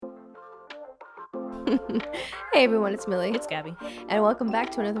Hey everyone, it's Millie. It's Gabby. And welcome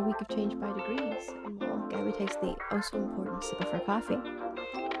back to another week of Change by Degrees. And while Gabby takes the so important sip of her coffee,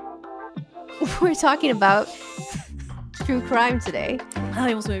 we're talking about true crime today. I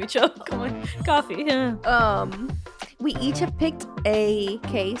almost made me choke. Come on. Coffee. Yeah. We each have picked a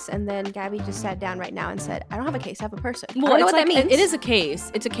case, and then Gabby just sat down right now and said, I don't have a case, I have a person. I don't know what that means. It is a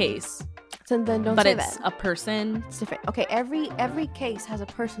case. It's a case. So then don't but say it's that. a person. It's different. Okay, every case has a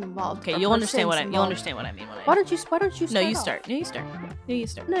person involved. Okay, you'll understand what I mean. Why don't you start? No, you start. No, you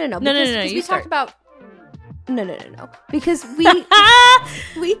start. No. No. Because You we start. talked about. No. Because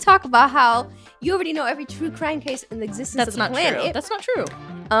we talk about how you already know every true crime case in the existence That's of the not planet. true. That's not true.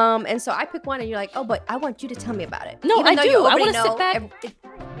 And so I pick one, and you're like, oh, but I want you to tell me about it. No, Even I though do. you I already want to know sit back.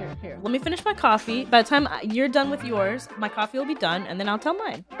 Here. Let me finish my coffee. By the time you're done with yours, my coffee will be done, and then I'll tell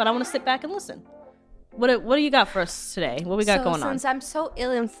mine. But I want to sit back and listen. What do you got for us today? What we got going on? Since I'm so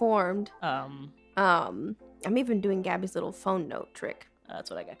ill-informed, Um, I'm even doing Gabby's little phone note trick. that's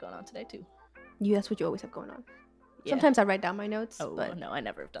what I got going on today too. That's what you always have going on. Yeah. Sometimes I write down my notes. Oh but no, I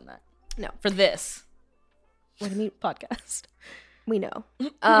never have done that. No. For this What do you mean? podcast. We know.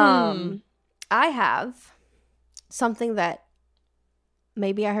 I have something that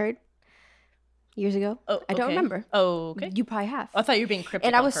maybe I heard years ago. Oh, I don't okay. remember. Oh, okay. You probably have. I thought you were being cryptic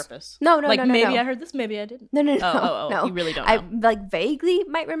And I on was- purpose. No. Maybe I heard this, maybe I didn't. No. Oh, no. you really don't I know. like vaguely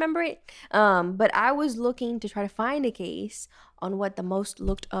might remember it. But I was looking to try to find a case on what the most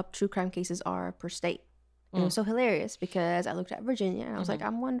looked up true crime cases are per state. And it was so hilarious because I looked at Virginia and I was like,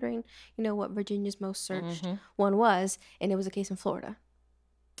 I'm wondering, what Virginia's most searched one was, and it was a case in Florida.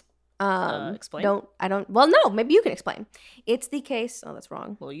 Explain. Well, no, maybe you can explain. It's the case. Oh, that's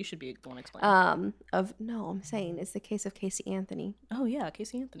wrong. Well, you should be the one explaining. I'm saying it's the case of Casey Anthony. Oh yeah,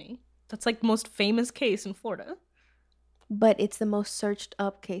 Casey Anthony. That's like the most famous case in Florida. But it's the most searched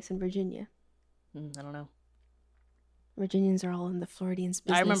up case in Virginia. I don't know. Virginians are all in the Floridians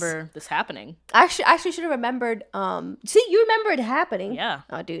business. I remember this happening. I actually should have remembered. See, you remember it happening. Yeah.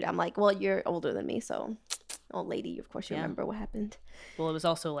 Oh, dude, I'm like, well, you're older than me, so old lady, of course you Yeah. remember what happened. Well, it was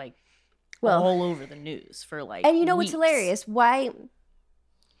also like Well, all over the news for like. and you know weeks. what's hilarious? Why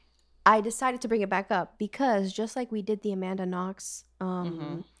I decided to bring it back up, because just like we did the Amanda Knox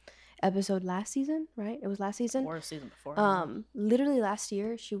episode last season, right? It was last season. Or a season before. Literally last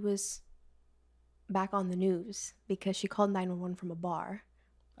year, she was back on the news because she called 911 from a bar.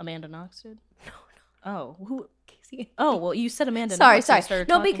 Amanda Knox did. No. Oh, who? Casey. Oh, well, you said Amanda. Sorry. Knox and I started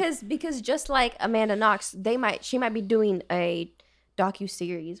No, talking. because just like Amanda Knox, she might be doing a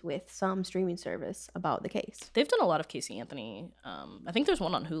docu-series with some streaming service about the case. They've done a lot of Casey Anthony. I think there's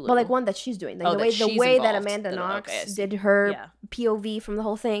one on Hulu. Well, like one that she's doing. Like Oh, the that way she's that involved. Amanda Knox Okay, I see. did her Yeah. POV from the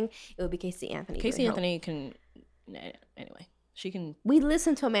whole thing, it would be Casey Anthony. Casey doing her. Anthony can. Anyway, she can. We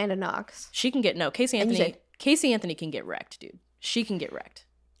listened to Amanda Knox. She can get no. Casey And you Anthony. said- Casey Anthony can get wrecked, dude. She can get wrecked.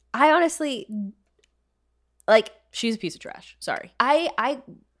 I honestly, like, She's a piece of trash. Sorry.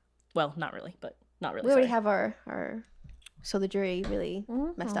 Well, Not really, but not really. we already sorry. have our so the jury really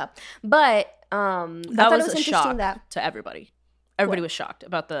Mhm. messed up. But I That thought was it was a interesting shock that to everybody. Everybody was shocked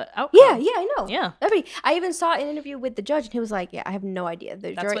about the outcome. yeah, I know. Yeah. Everybody. I even saw an interview with the judge, and he was like, "Yeah, I have no idea.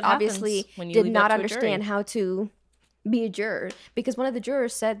 The That's jury what happens obviously when you did leave it up not to a understand jury. how to be a juror, because one of the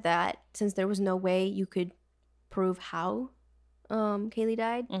jurors said that since there was no way you could prove how Kaylee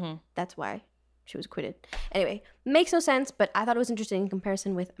died, Mm-hmm. that's why she was acquitted. Anyway, makes no sense, but I thought it was interesting in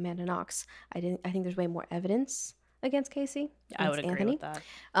comparison with Amanda Knox. I think there's way more evidence against Casey. I would against agree Anthony. with that.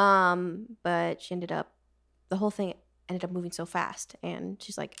 But the whole thing ended up moving so fast, and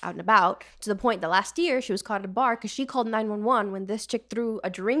she's like out and about to the point that last year she was caught at a bar because she called 911 when this chick threw a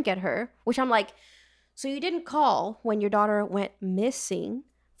drink at her, which I'm like, so you didn't call when your daughter went missing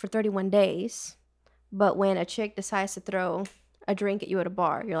for 31 days, but when a chick decides to throw a drink at you at a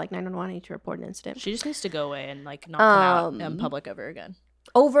bar, you're like, 911, I need to report an incident. She just needs to go away and like not come out in Um, public ever again.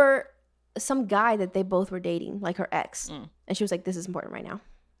 Over some guy that they both were dating, like her ex. Mm. And she was like, this is important right now.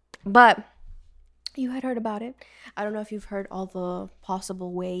 But you had heard about it. I don't know if you've heard all the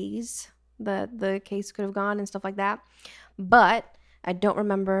possible ways that the case could have gone and stuff like that. But I don't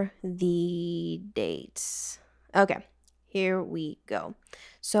remember the dates. Okay, here we go.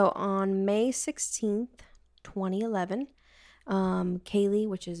 So on May 16th, 2011, Kaylee,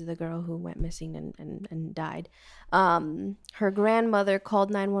 which is the girl who went missing and died, her grandmother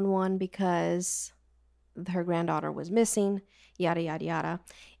called 911 because her granddaughter was missing, yada yada yada,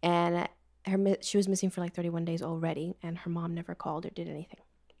 and she was missing for like 31 days already, and her mom never called or did anything.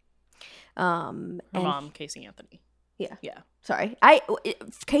 Her mom, Casey Anthony. Yeah. Yeah. Sorry,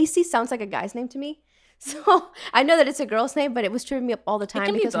 Casey sounds like a guy's name to me, So I know that it's a girl's name, but it was tripping me up all the time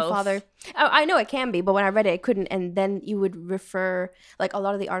can be because her both. father. I know it can be, but when I read it, it couldn't. And then you would refer, like a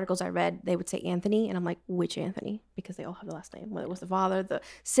lot of the articles I read, they would say Anthony, and I'm like, which Anthony? Because they all have the last name. Whether it was the father, the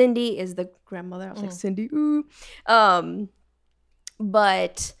Cindy is the grandmother. I was like, Cindy, ooh.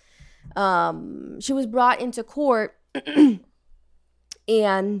 But she was brought into court,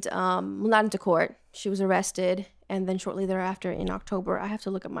 and well, not into court. She was arrested. And then shortly thereafter, in October, I have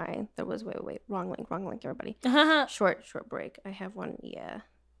to look at my. There was wait, wrong link, everybody. Short break. I have one. Yeah,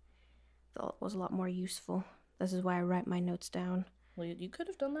 that was a lot more useful. This is why I write my notes down. Well, you could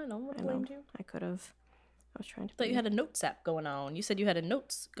have done that. No one would have blamed you. I could have. I was trying to. I thought you had a notes app going on. You said you had a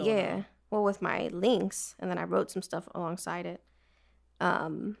notes going on. Yeah, well, with my links, and then I wrote some stuff alongside it. I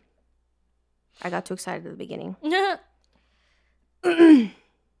got too excited at the beginning.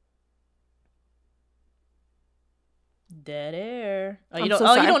 Dead air. Oh, you I'm don't. so Oh,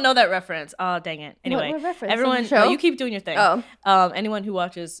 you sorry. don't know that reference. Oh, dang it. Anyway, What reference? everyone. Of the show? No, you keep doing your thing. Oh. Anyone who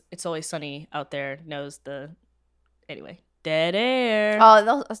watches It's Always Sunny out there knows the. Anyway, dead air.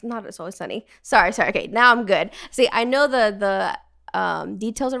 Oh, that's not It's Always Sunny. Sorry. Okay, now I'm good. See, I know the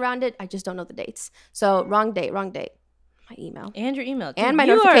details around it. I just don't know the dates. So wrong date. My email. And your email. And my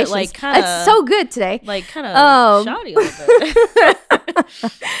you notifications. Are like kind of. It's so good today. Like kind of shoddy a little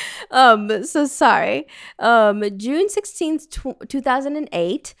bit. So sorry. June 16th,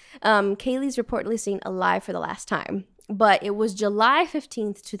 2008, Kaylee's reportedly seen alive for the last time. But it was July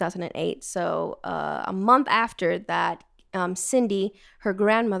 15th, 2008. So a month after that, Cindy, her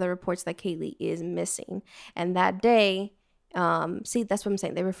grandmother, reports that Kaylee is missing. And that day, see, that's what I'm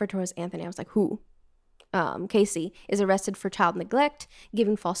saying. They refer to her as Anthony. I was like, who? Casey is arrested for child neglect,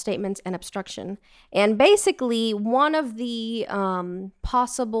 giving false statements, and obstruction. And basically, one of the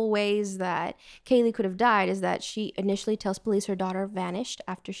possible ways that Kaylee could have died is that she initially tells police her daughter vanished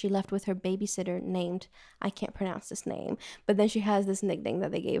after she left with her babysitter named, I can't pronounce this name, but then she has this nickname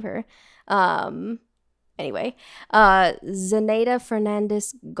that they gave her. Anyway, Zenaida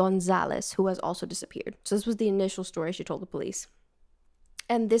Fernandez Gonzalez, who has also disappeared. So this was the initial story she told the police.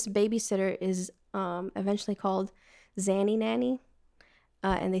 And this babysitter is eventually called Zanny Nanny,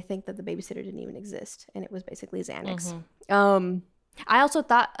 and they think that the babysitter didn't even exist, and it was basically Xanax. I also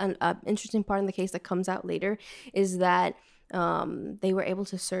thought an interesting part in the case that comes out later is that they were able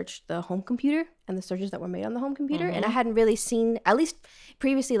to search the home computer and the searches that were made on the home computer, and I hadn't really seen, at least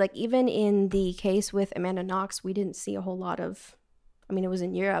previously, like even in the case with Amanda Knox, we didn't see a whole lot of, I mean, it was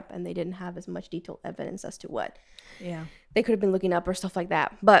in Europe, and they didn't have as much detailed evidence as to what they could have been looking up or stuff like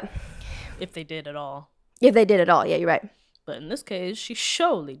that. But if they did at all. If they did at all, yeah, you're right. But in this case, she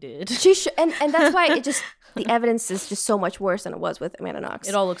surely did. And that's why it just, the evidence is just so much worse than it was with Amanda Knox.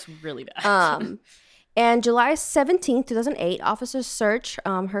 It all looks really bad. And July 17th, 2008, officers search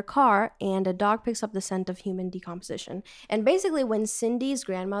her car, and a dog picks up the scent of human decomposition. And basically, when Cindy's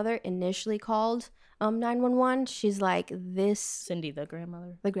grandmother initially called 911, she's like, this... Cindy, the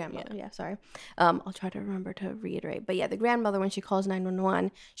grandmother? The grandmother, yeah sorry. I'll try to remember to reiterate. But yeah, the grandmother, when she calls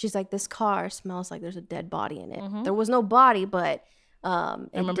 911, she's like, this car smells like there's a dead body in it. There was no body, but... I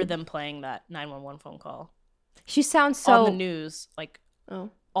remember them playing that 911 phone call. She sounds so... on the news, like,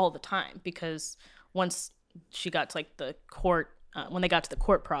 all the time, because once she got to, like, the court... when they got to the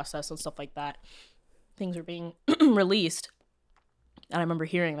court process and stuff like that, things were being released. And I remember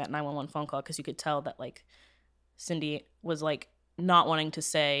hearing that 911 phone call because you could tell that, like, Cindy was, like, not wanting to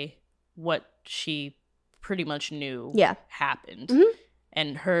say what she pretty much knew happened.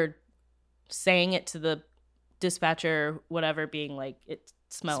 And her saying it to the dispatcher, whatever, being like, it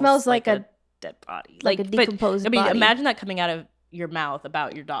smells like a dead body. Like a decomposed body. I mean, imagine that coming out of your mouth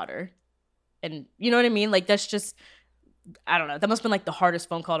about your daughter. And you know what I mean? Like, that's just... I don't know. That must have been like the hardest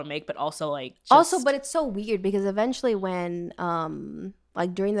phone call to make, but also like but it's so weird because eventually when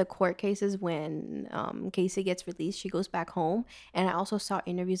like during the court cases when Casey gets released, she goes back home, and I also saw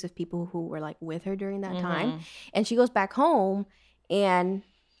interviews of people who were like with her during that time, and she goes back home, and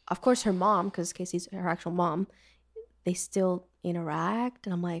of course her mom, because Casey's her actual mom, they still interact,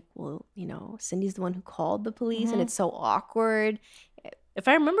 and I'm like, well, you know, Cindy's the one who called the police, and it's so awkward. If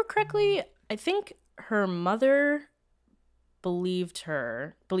I remember correctly, I think her mother believed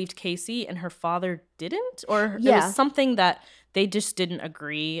Casey, and her father didn't, or it was something that they just didn't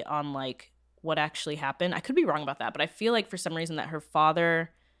agree on, like what actually happened. I could be wrong about that, but I feel like for some reason that her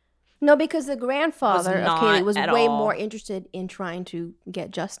father... No, because the grandfather of Kaylee was way more interested in trying to get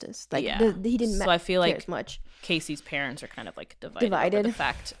justice. Like he didn't. So I feel like as much. Casey's parents are kind of like divided over the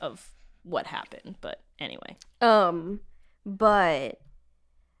fact of what happened. But anyway, but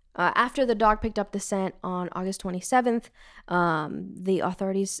After the dog picked up the scent on August 27th, the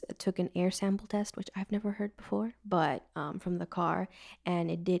authorities took an air sample test, which I've never heard before, but from the car,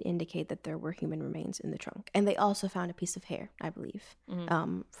 and it did indicate that there were human remains in the trunk. And they also found a piece of hair, I believe,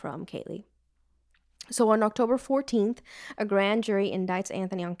 from Kaylee. So on October 14th, a grand jury indicts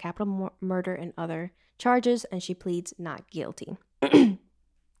Anthony on capital murder and other charges, and she pleads not guilty.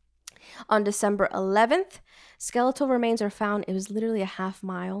 On December 11th, skeletal remains are found. It was literally a half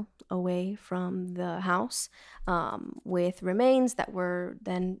mile away from the house, with remains that were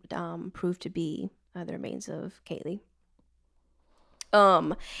then proved to be the remains of Kaylee.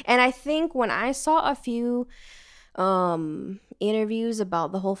 And I think when I saw a few interviews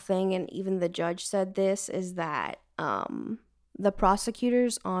about the whole thing, and even the judge said this, is that the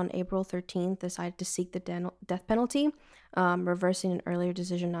prosecutors on April 13th decided to seek the death penalty, reversing an earlier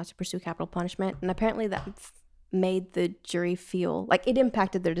decision not to pursue capital punishment. And apparently that made the jury feel like it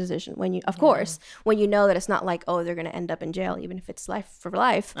impacted their decision. When you, of course, when you know that it's not like, oh, they're going to end up in jail, even if it's life for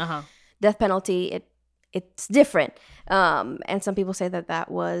life. Death penalty, it's different. And some people say that that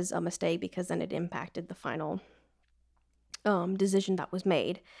was a mistake because then it impacted the final decision that was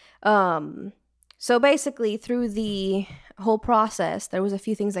made. So basically, through the whole process, there was a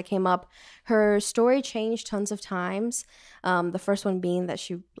few things that came up. Her story changed tons of times. The first one being that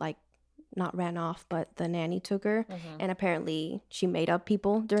she, like, not ran off, but the nanny took her. And apparently she made up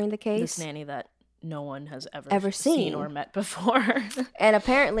people during the case. This nanny that no one has ever seen or met before. And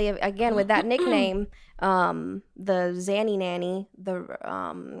apparently, again, with that nickname, the Zanny nanny,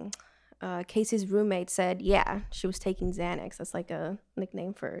 Casey's roommate said, yeah, she was taking Xanax. That's like a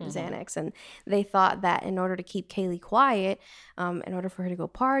nickname for Xanax. And they thought that in order to keep Kaylee quiet, in order for her to go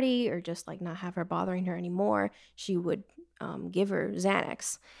party or just like not have her bothering her anymore, she would give her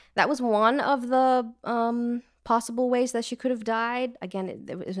Xanax. That was one of the possible ways that she could have died. Again,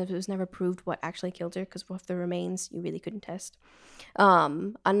 it was never proved what actually killed her, because with the remains, you really couldn't test.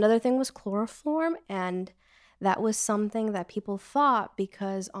 Another thing was chloroform, and that was something that people thought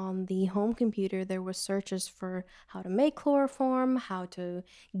because on the home computer there were searches for how to make chloroform, how to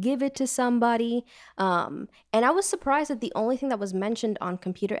give it to somebody. And I was surprised that the only thing that was mentioned on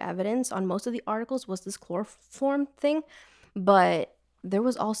computer evidence on most of the articles was this chloroform thing. But there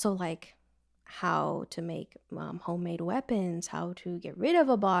was also like how to make homemade weapons, how to get rid of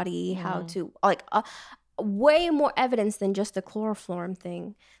a body, how to like way more evidence than just the chloroform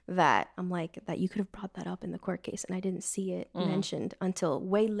thing, that I'm like, that you could have brought that up in the court case, and I didn't see it mentioned until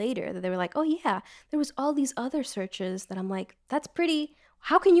way later, that they were like, oh yeah, there was all these other searches, that I'm like, that's pretty,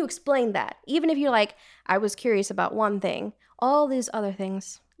 how can you explain that? Even if you're like, I was curious about one thing, all these other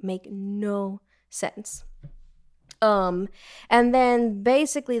things make no sense. And then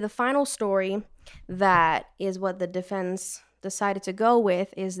basically the final story that is what the defense decided to go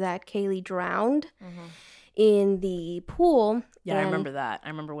with is that Kaylee drowned in the pool. Yeah, I remember that. I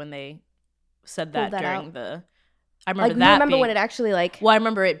remember when they said that during out. the. I remember like, that. You remember being, when it actually like? Well, I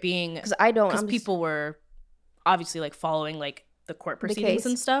remember it being because I don't. Because people were obviously like following like the court proceedings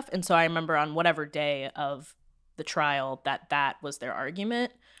and stuff, and so I remember on whatever day of the trial that was their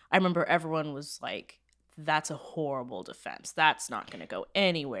argument. I remember everyone was like, "That's a horrible defense. That's not going to go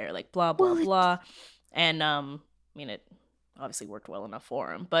anywhere." Like blah blah blah, and I mean it obviously worked well enough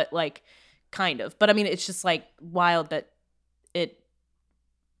for him, but like kind of. But I mean, it's just like wild that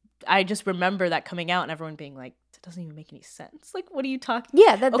I just remember that coming out and everyone being like, "That doesn't even make any sense." Like, what are you talking?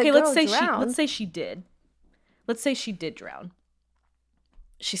 Yeah, that okay. Let's say she did. Let's say she did drown.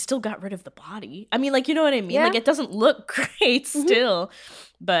 She still got rid of the body. I mean, like, you know what I mean? Yeah. Like, it doesn't look great still.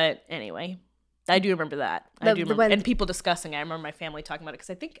 But anyway, I do remember that. I do remember, and people discussing it. I remember my family talking about it,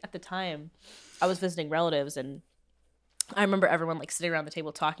 because I think at the time I was visiting relatives, and I remember everyone like sitting around the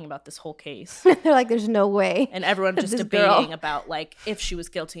table talking about this whole case. They're like, there's no way. And everyone just debating about like if she was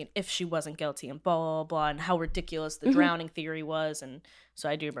guilty and if she wasn't guilty and blah, blah, blah, and how ridiculous the drowning theory was. And so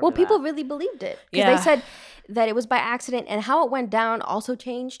I do remember Well, people really believed it. Because they said that it was by accident, and how it went down also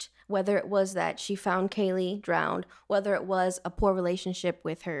changed. Whether it was that she found Kaylee drowned, whether it was a poor relationship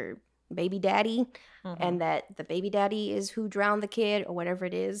with her baby daddy, and that the baby daddy is who drowned the kid, or whatever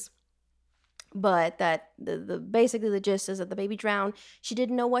it is. But that the basically the gist is that the baby drowned. She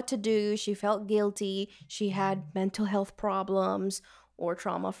didn't know what to do. She felt guilty. She had mental health problems or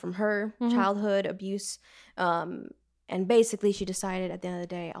trauma from her childhood abuse. And basically she decided at the end of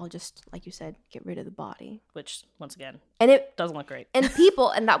the day, I'll just, like you said, get rid of the body. Which, once again, and it doesn't look great. And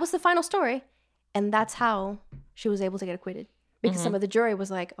that was the final story. And that's how she was able to get acquitted. Because some of the jury was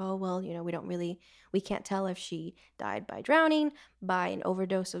like, oh, well, you know, we can't tell if she died by drowning, by an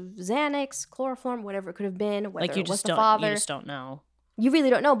overdose of Xanax, chloroform, whatever it could have been, whether like you it was just the father. You just don't know. You really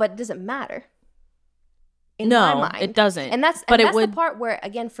don't know, but it doesn't matter. In No, my mind. it doesn't. And that's But and it that's would- the part where,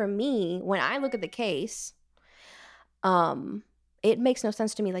 again, for me, when I look at the case, it makes no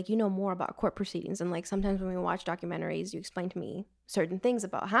sense to me. Like, you know more about court proceedings, and like sometimes when we watch documentaries, you explain to me certain things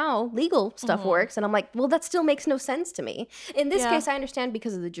about how legal stuff works, and I'm like, well, that still makes no sense to me. In this case, I understand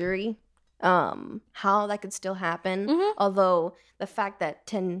because of the jury, how that could still happen. Although the fact that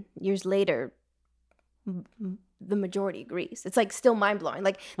 10 years later, the majority agrees, it's like still mind blowing.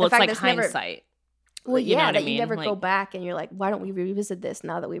 Like, well, the it's fact like that never, hindsight. well, You know yeah, what I that you mean? never Like- go back and you're like, why don't we revisit this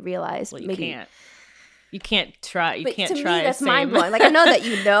now that we realize Well, maybe. You can't try. You But can't to try. me, that's same. mind blowing. Like, I know that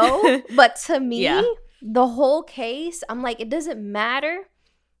you know, but to me, Yeah. the whole case, I'm like, it doesn't matter.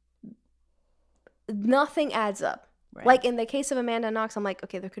 Nothing adds up. Right. Like in the case of Amanda Knox, I'm like,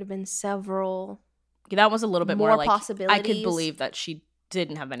 okay, there could have been several. That was a little bit more, more like I possibilities. could believe that she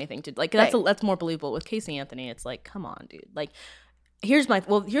didn't have anything to like. Right. That's more believable with Casey Anthony. It's like, come on, dude. Like, here's why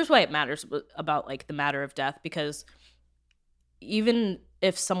it matters about like the matter of death, because even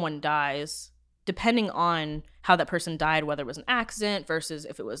if someone dies, depending on how that person died, whether it was an accident versus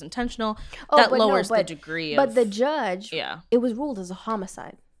if it was intentional, that but no, lowers the but- degree of. But the judge, yeah, it was ruled as a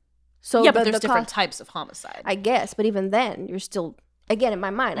homicide. So yeah, but there's the different cost- types of homicide. I guess, but even then, you're still, again, in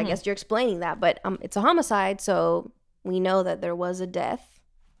my mind, I guess you're explaining that, but it's a homicide, so we know that there was a death.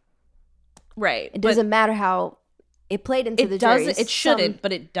 Right. It doesn't matter how it played into the does. jury's It shouldn't,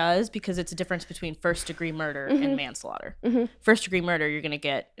 but it does, because it's a difference between first degree murder and manslaughter. First degree murder, you're going to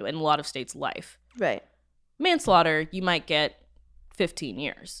get in a lot of states life. Right. Manslaughter, you might get 15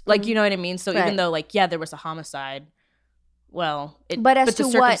 years. Like, you know what I mean? So Right. even though, like, yeah, there was a homicide, well, But as the to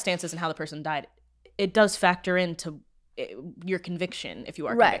what- circumstances and how the person died, it does factor into your conviction if you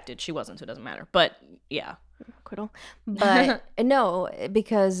are Right. convicted. She wasn't, so it doesn't matter. But yeah, Acquittal. But no,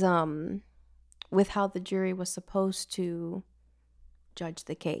 because with how the jury was supposed to judge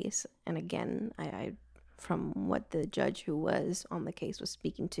the case, and again, I from what the judge who was on the case was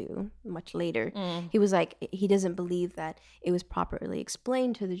speaking to much later, he was like, he doesn't believe that it was properly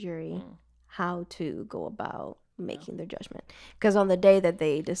explained to the jury how to go about making their judgment. Because on the day that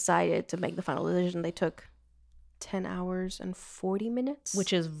they decided to make the final decision, they took 10 hours and 40 minutes.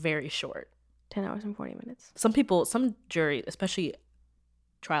 which is very short. 10 hours and 40 minutes. Some jury, especially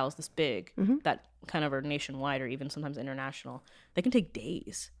trials this big Mhm. that kind of are nationwide or even sometimes international, they can take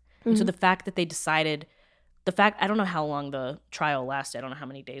days. Mm-hmm. And so the fact that they decided, I don't know how long the trial lasted, I don't know how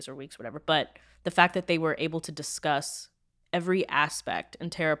many days or weeks, whatever, but the fact that they were able to discuss every aspect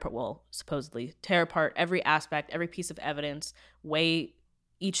and supposedly tear apart every aspect, every piece of evidence, weigh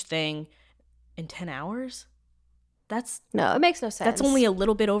each thing in 10 hours, No, it makes no sense. that's only a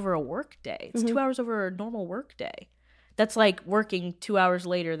little bit over a work day. It's Mhm. 2 hours over a normal work day. That's like working 2 hours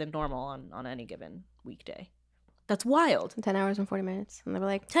later than normal on any given weekday. That's wild. 10 hours and 40 minutes. And they were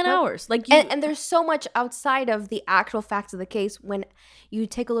like, 10 nope. hours. Like you, And there's so much outside of the actual facts of the case when you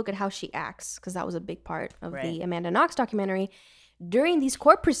take a look at how she acts, because that was a big part of Right. the Amanda Knox documentary. During these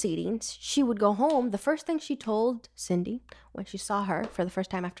court proceedings, she would go home. The first thing she told Cindy when she saw her for the first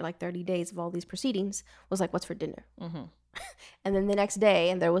time after like 30 days of all these proceedings was like, what's for dinner? Mhm. And then the next day,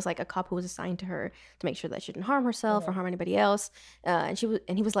 and there was like a cop who was assigned to her to make sure that she didn't harm herself or harm anybody else. And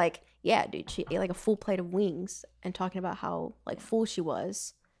he was like, yeah, dude, she ate like a full plate of wings, and talking about how like full she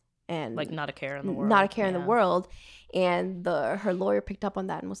was, and like not a care in the world. not a care in the Yeah. world. And her lawyer picked up on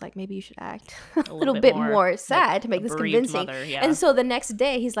that and was like, maybe you should act a little little bit bit more more like sad to make a this bereaved convincing. mother, yeah. And so the next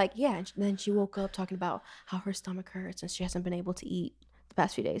day, he's like, yeah. And then she woke up talking about how her stomach hurts and she hasn't been able to eat the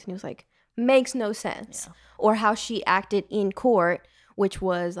past few days. And he was like, makes no sense. Yeah. Or how she acted in court, which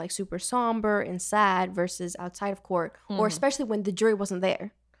was like super somber and sad, versus outside of court, or especially when the jury wasn't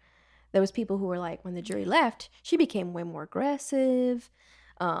there. There was people who were like, when the jury left, she became way more aggressive,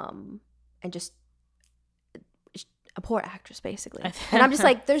 and just a poor actress, basically. And I'm just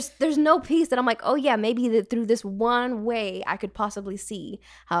like, there's no piece that I'm like, oh yeah, maybe through this one way I could possibly see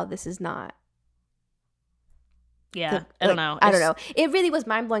how this is not. Yeah, I don't know. I don't know. It really was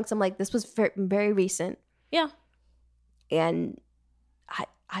mind blowing. So I'm like, this was very, very recent, Yeah, and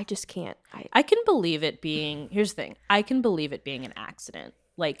I just can't. I can believe it being. Here's the thing. I can believe it being an accident.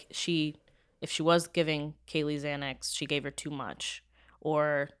 Like if she was giving Kaylee Xanax, she gave her too much,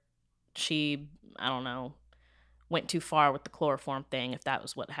 or she, I don't know, went too far with the chloroform thing. If that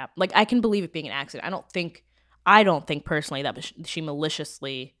was what happened, like I can believe it being an accident. I don't think personally that she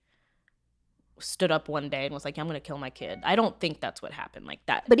maliciously stood up one day and was like, I'm gonna kill my kid. I don't think that's what happened like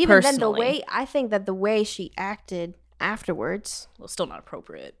that. But even personally. then, the way she acted afterwards, Well, still not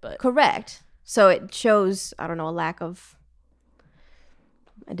appropriate, but correct. So it shows, I don't know, a lack of.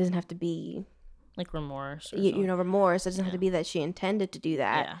 It doesn't have to be like remorse. Or you know, remorse. It doesn't have to be that she intended to do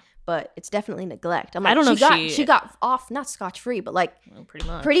that. Yeah. But it's definitely neglect. I'm like, I don't know she got off, not scotch-free, but like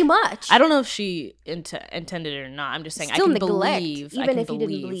pretty much. I I don't know if she intended it or not. I'm just saying Still I can neglect, believe even if you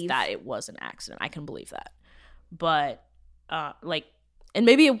didn't believe that it was an accident. I can believe that. But like, and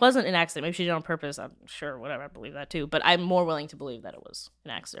maybe it wasn't an accident. Maybe she did it on purpose. I'm sure, whatever. I believe that too. But I'm more willing to believe that it was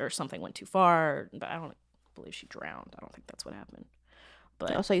an accident or something went too far. But I don't believe she drowned. I don't think that's what happened.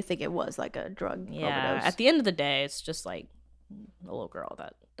 But also, you think it was like a drug overdose? At the end of the day, it's just like a little girl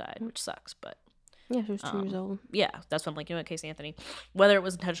that died, which sucks. But yeah, she was 2 years old. Yeah, that's what I'm like. You know what, Casey Anthony, whether it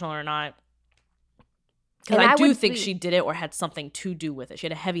was intentional or not, because I do think she did it or had something to do with it. She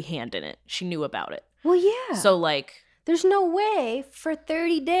had a heavy hand in it. She knew about it. Well, yeah. So like, there's no way for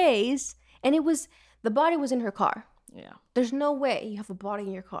 30 days, and the body was in her car. Yeah. There's no way you have a body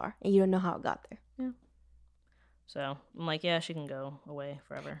in your car and you don't know how it got there. Yeah. So I'm like, yeah, she can go away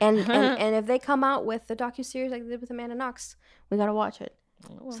forever. And if they come out with the docuseries like they did with Amanda Knox, we gotta watch it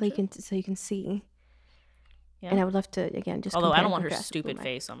you can see. Yeah. And I would love to again just. Although I don't want her stupid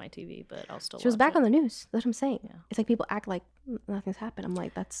face on my TV, but I'll still. She was back it. On the news. That's what I'm saying. Yeah. It's like people act like nothing's happened. I'm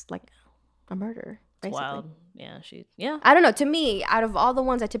like, that's like a murder. Basically. Wild. Yeah. Yeah. I don't know. To me, out of all the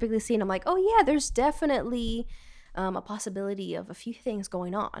ones I typically see, I'm like, oh yeah, there's definitely a possibility of a few things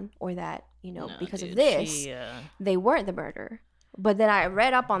going on, or that because of this, they weren't the murderer. But then I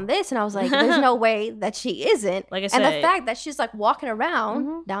read up on this, and I was like, there's no way that she isn't. Like I said, and the fact that she's like walking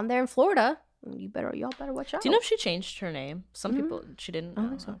around down there in Florida, y'all better watch out. Do you know if she changed her name? Some people she didn't. I don't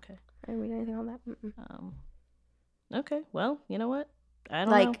think so. Okay. I didn't read anything on that. Okay. Well, you know what? I don't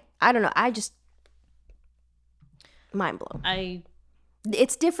know. I don't know. I just mind blown.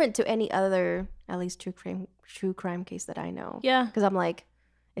 It's different to any other, at least true crime case that I know. Yeah. Because I'm like,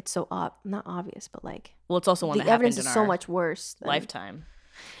 it's so not obvious, but like, well, it's also one the that evidence happened is in so our much worse lifetime.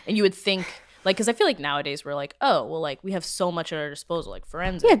 And you would think, like, because I feel like nowadays we're like, oh, well, like we have so much at our disposal, like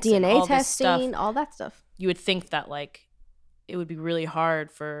forensics, DNA testing, all that stuff. You would think that like it would be really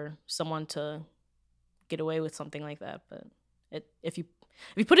hard for someone to get away with something like that, but if you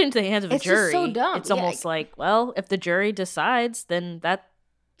put it into the hands of a jury, just so dumb. It's almost like, well, if the jury decides, then that's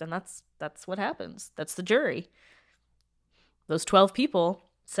what happens. That's the jury. Those 12 people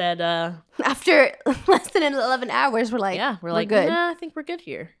said after less than 11 hours, we're like, good. Nah, I think we're good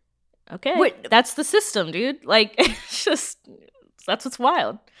here. Okay. That's the system, dude. Like, it's just, that's what's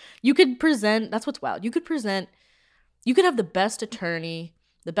wild. That's what's wild. You could have the best attorney,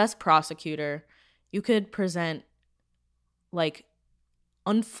 the best prosecutor. You could present like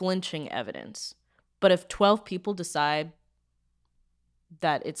unflinching evidence. But if 12 people decide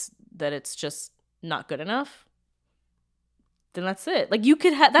that it's just not good enough, then that's it. Like, you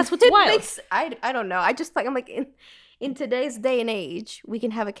could have, that's what's wild. I don't know. I just like, I'm like, in today's day and age, we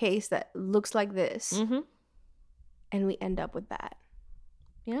can have a case that looks like this, and we end up with that.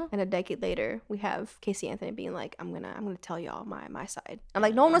 Yeah. And a decade later, we have Casey Anthony being like, I'm gonna tell y'all my side. I'm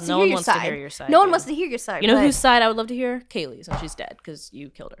like, no one wants to hear your side. No one wants to hear your side. You know whose side I would love to hear? Kaylee's, and she's dead because you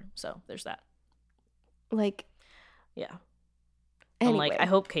killed her. So there's that. Like, yeah. Anyway. I'm like, I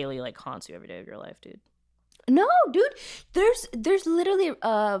hope Kaylee like haunts you every day of your life, dude. No, dude. There's literally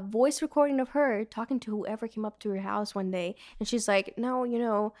a voice recording of her talking to whoever came up to her house one day, and she's like,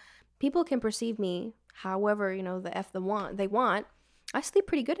 no, people can perceive me however, they want. I sleep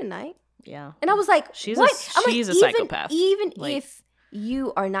pretty good at night. Yeah. And I was like, she's what? A psychopath. Even like, if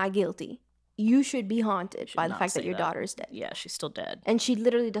you are not guilty, you should be haunted by the fact that your daughter is dead. Yeah, she's still dead. And she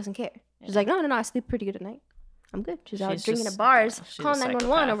literally doesn't care. She's like, no, I sleep pretty good at night. I'm good. She's out drinking at bars, calling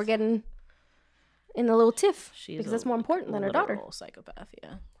 911 over getting in a little tiff, because that's more important than her daughter. Psychopath,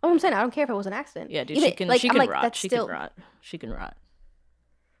 yeah. Oh, I'm saying, I don't care if it was an accident. Yeah, dude, she can rot. She can rot.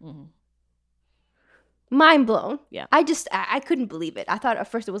 Mm-hmm. Mind blown. Yeah. I couldn't believe it. I thought at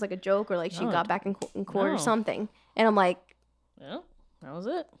first it was like a joke, or like she got back in court or something. And I'm like, well, that was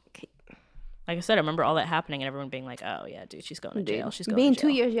it. Okay. Like I said, I remember all that happening and everyone being like, oh yeah, dude, she's going to jail. She's going being to jail.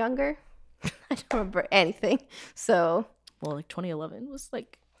 2 years younger, I don't remember anything. So, well, like 2011 was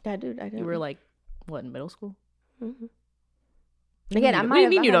like, yeah, dude, I know. You were like, what, in middle school? Mm-hmm. Again, I might have. What do you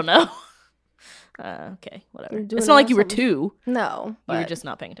mean you don't know? Okay, whatever. It's not like you were 2. No, you were just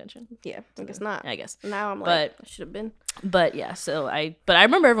not paying attention. Yeah, I guess not. I guess. Now I'm like, I should have been. But yeah, I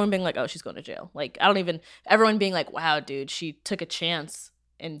remember everyone being like, oh, she's going to jail. Like, everyone being like, wow, dude, she took a chance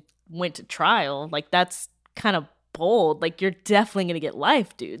and went to trial. Like, that's kind of bold. Like, you're definitely going to get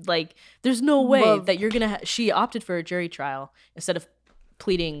life, dude. Like, there's no way that you're going to she opted for a jury trial instead of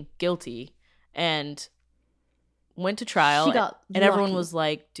pleading guilty and went to trial, and everyone was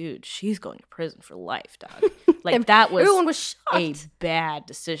like, dude, she's going to prison for life, dog. Like, that was everyone was a shocked. bad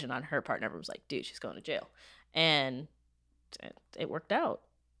decision on her part. And everyone was like, dude, she's going to jail. And it worked out.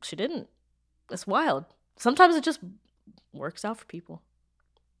 She didn't. That's wild. Sometimes it just works out for people.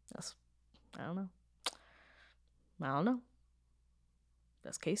 I don't know.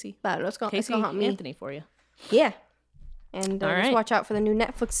 That's Casey. But it's Casey gonna haunt me. Anthony for you. Yeah. And All just right. watch out for the new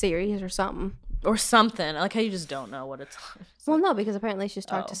Netflix series or something. Or something. I like how you just don't know what it's. Well, no, because apparently she's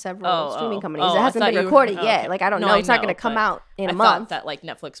talked to several Oh, streaming oh, companies. oh, it I hasn't thought been you were- recorded oh, yet. okay. Like, I don't No, know. I It's not know, going to come but out in a I month. thought that like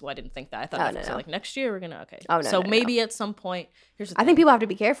Netflix. Well, I didn't think that. I thought Oh, Netflix no, was no. like next year we're gonna. Okay. Oh, no, So no, maybe at some point. Here's the thing. I think people have to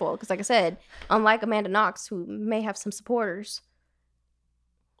be careful because, like I said, unlike Amanda Knox, who may have some supporters,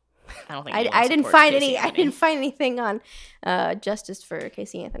 I don't think I anyone didn't supports find Casey any. I Anthony. didn't find anything on justice for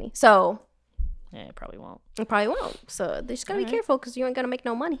Casey Anthony. So Yeah, it probably won't. I probably won't. So they just gotta be Alright. careful because you ain't gonna make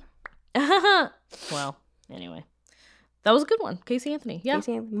no money. Well, anyway, that was a good one, Casey Anthony. Yeah,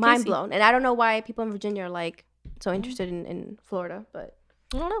 Casey Anthony, mind Casey. blown. And I don't know why people in Virginia are like so interested in Florida, but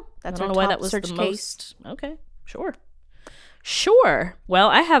I don't know. That's I don't our know why top that was search the case. most. Okay, sure. Well,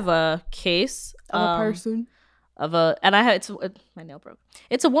 I have a case person. of a, and I had my nail broke.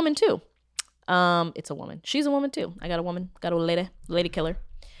 It's a woman too. It's a woman. She's a woman too. I got a woman. Got a lady killer.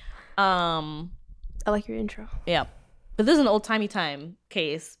 I like your intro. Yeah, but this is an old timey time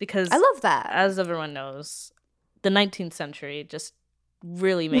case because I love that. as everyone knows, the 19th century just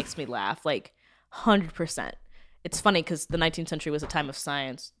really makes me laugh. Like 100%. It's funny because the 19th century was a time of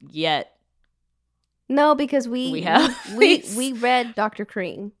science, yet No, because we have we read Dr.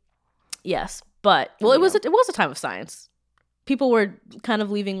 Cream. yes, but well, it was Yeah. it was a time of science. People were kind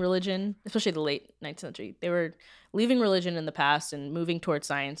of leaving religion, especially the late 19th century. They were leaving religion in the past and moving towards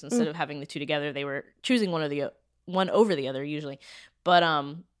science instead of having the two together. They were choosing one over the other usually, but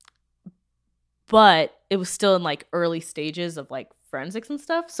it was still in like early stages of like forensics and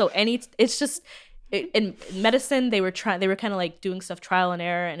stuff. So it's just in medicine they were kind of like doing stuff trial and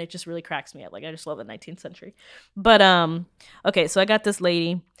error, and it just really cracks me up. Like I just love the 19th century. But okay, so I got this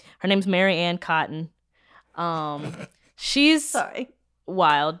lady. Her name's Mary Ann Cotton. She's Sorry.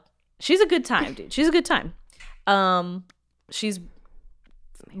 wild. She's a good time, dude. She's a good time. She's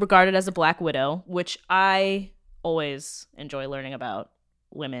regarded as a black widow, which I always enjoy learning about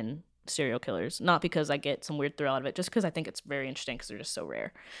women serial killers. Not because I get some weird thrill out of it, just because I think it's very interesting because they're just so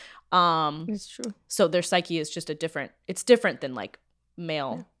rare. It's true. So their psyche is just it's different than like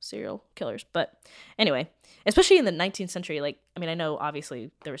male serial killers. But anyway, especially in the 19th century, like, I mean, I know obviously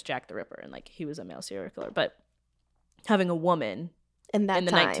there was Jack the Ripper and like he was a male serial killer, but having a woman In that in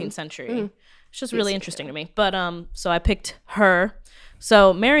the time. 19th century. Mm. It's just really interesting to me. But so I picked her.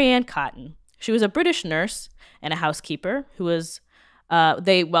 So Mary Ann Cotton. She was a British nurse and a housekeeper who was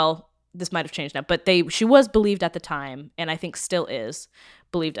this might have changed now, but she was believed at the time, and I think still is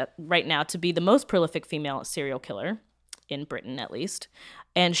believed right now to be the most prolific female serial killer in Britain, at least.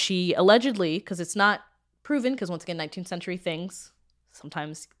 And she allegedly, because it's not proven, because once again, 19th century things,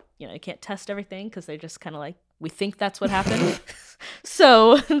 sometimes, you can't test everything because they're just kind of like, we think that's what happened.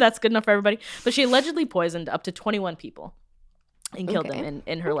 So that's good enough for everybody. But she allegedly poisoned up to 21 people and killed them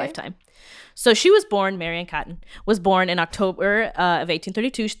in her lifetime. So she was born, Mary Ann Cotton, was born in October of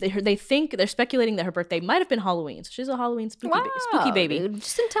 1832. They're speculating that her birthday might have been Halloween. So she's a Halloween spooky baby. Dude,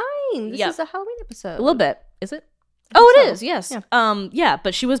 just in time. This is a Halloween episode. A little bit. Is it? Oh, it so. is. Yes. Yeah.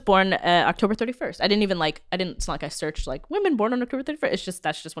 But she was born October 31st. It's not like I searched like women born on October 31st.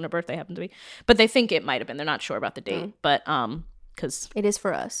 That's just when her birthday happened to be. But they think it might have been. They're not sure about the date. But because It is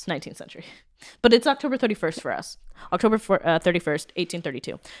for us. 19th century. But it's October 31st for us. October 31st,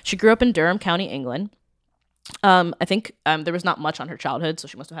 1832. She grew up in Durham County, England. I think there was not much on her childhood, so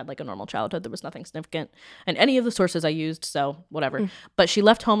she must have had like a normal childhood. There was nothing significant in any of the sources I used, so whatever. But she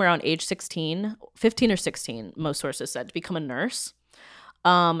left home around age 15 or 16, most sources said, to become a nurse.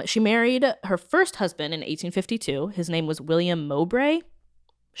 She married her first husband in 1852. His name was William Mowbray.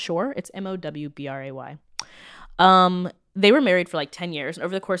 Sure, it's Mowbray. They were married for like 10 years, and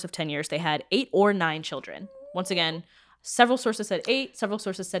over the course of 10 years, they had 8 or 9 children. Once again, several sources said 8, several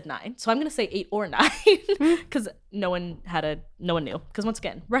sources said 9. So I'm going to say 8 or 9 because no one knew. Because once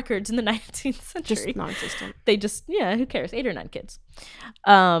again, records in the 19th century. Just non-existent. They just, who cares? 8 or 9 kids.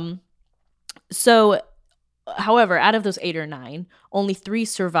 So, however, out of those 8 or 9, only 3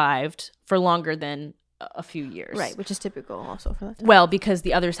 survived for longer than a few years. Right, which is typical also for that time. Well, because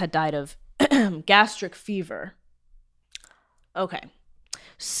the others had died of gastric fever. Okay.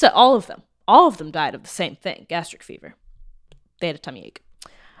 So all of them died of the same thing, gastric fever. They had a tummy ache.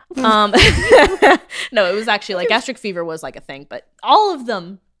 No, it was actually like gastric fever was like a thing, but all of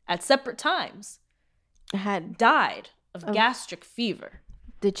them at separate times Had died of gastric fever.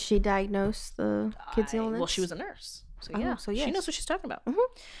 Did she diagnose the kid's illness? Well, she was a nurse. So Oh, yeah, so she yes. knows what she's talking about. Mhm.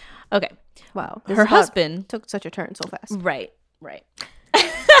 Okay. Wow. This Her is how it husband took such a turn so fast. Right.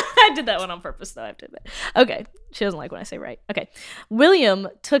 I did that one on purpose, though. I have to admit. Okay. She doesn't like when I say right. Okay. William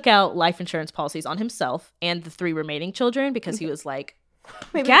took out life insurance policies on himself and the 3 remaining children because he was like,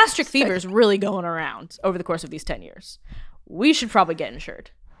 Maybe gastric fever is really going around over the course of these 10 years. We should probably get insured.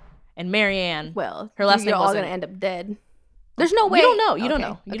 And Marianne, Well, her last you're name all wasn't. gonna end up dead. There's no way. You don't know. You don't Okay,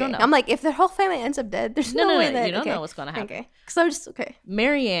 know. You okay. don't know. I'm like, if their whole family ends up dead, there's no, way that you don't okay. know what's going to happen. Okay. Because I'm just okay.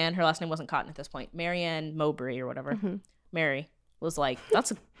 Marianne, her last name wasn't Cotton at this point. Marianne Mowbray or whatever. Mm-hmm. Mary was like,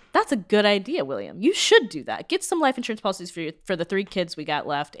 that's a good idea, William. You should do that. Get some life insurance policies for the 3 kids we got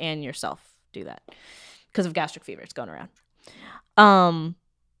left and yourself. Do that because of gastric fever. It's going around.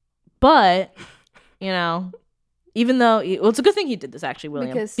 But even though it's a good thing he did this actually,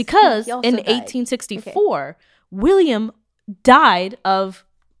 William, because he also in died. 1864, William died of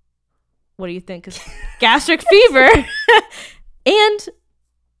what do you think? Gastric fever, and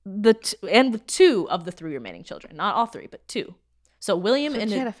with 2 of the 3 remaining children, not all 3, but 2. So William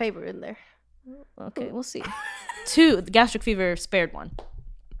She had a favor in there. okay, we'll see. 2, the gastric fever spared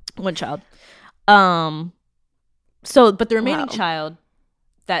one child. So, but the remaining Wow. child,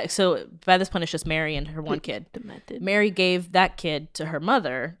 so by this point it's just Mary and her one kid. Demented. Mary gave that kid to her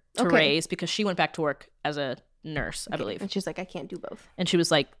mother to Okay. raise because she went back to work as a nurse, I believe. And she's like, I can't do both. And she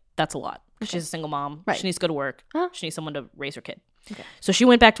was like, that's a lot. Okay. She's a single mom. Right. She needs to go to work. Huh? She needs someone to raise her kid. Okay. So she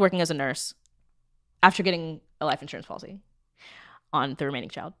went back to working as a nurse after getting a life insurance policy on the remaining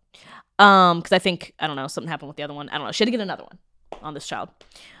child. Because I don't know, something happened with the other one. I don't know. She had to get another one on this child.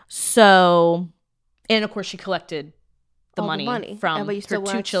 So, and of course she collected the All money from but you her still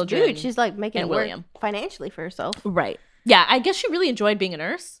 2 want- children. Dude, she's like making and it work William. financially for herself. Right. Yeah, I guess she really enjoyed being a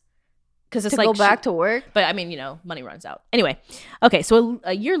nurse. Because it's To like go back to work. But I mean, money runs out. Anyway, okay, so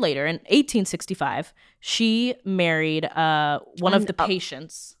a year later, in 1865, she married one of the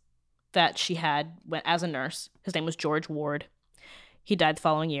patients that she had as a nurse. His name was George Ward. He died the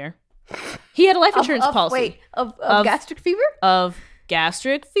following year. He had a life insurance policy. Wait, of gastric fever? Of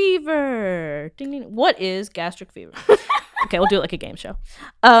gastric fever. Ding, ding. What is gastric fever? Okay, we'll do it like a game show.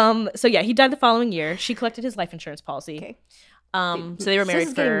 So yeah, he died the following year. She collected his life insurance policy. Okay. So they were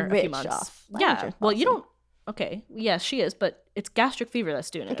married for a few months. Off life Yeah. insurance Well, you policy. don't. Okay. Yeah, she is, but it's gastric fever that's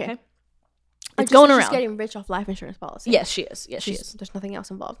doing it. Okay. Okay. Or It's just going that around. She's getting rich off life insurance policy. Yes, she is. Yes, she is. There's nothing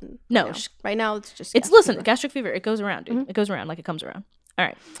else involved. No, Right now, she- right now it's just. It's gastric listen, fever. gastric fever. It goes around, dude. Mhm. It goes around like it comes around. All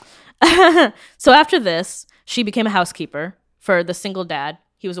right. So after this, she became a housekeeper for the single dad.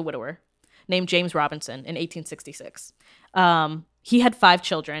 He was a widower named James Robinson in 1866. He had 5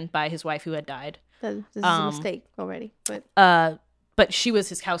 children by his wife who had died. This is a mistake already, But she was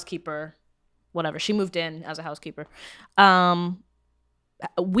his housekeeper, whatever. She moved in as a housekeeper.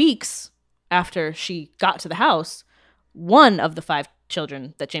 Weeks after she got to the house, one of the 5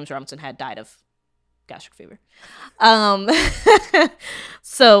 children that James Robinson had died of gastric fever.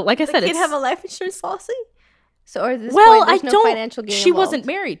 So, like I said, the kid it's have a life insurance policy. So, or at this well, point, I there's no don't. financial gain She involved. wasn't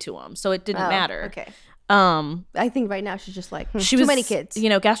married to him, so it didn't Oh, matter. Okay. Um, I think right now she's just like she too was many kids.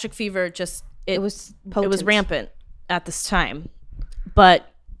 Gastric fever just It was it was potent. rampant at this time. But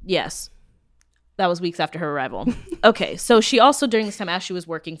yes, that was weeks after her arrival. Okay, so she also during this time, as she was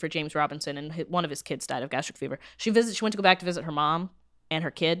working for James Robinson, and one of his kids died of gastric fever. She went to go back to visit her mom and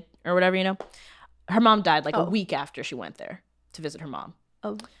her kid or whatever, Her mom died like a week after she went there to visit her mom.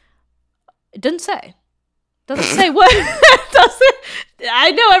 Oh. It doesn't say. Doesn't say what.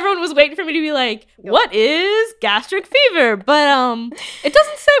 I know everyone was waiting for me to be like, "What is gastric fever?" But it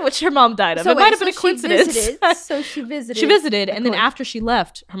doesn't say what her mom died of. So it might have been a she coincidence. visited, so she visited. She visited, and then course. after she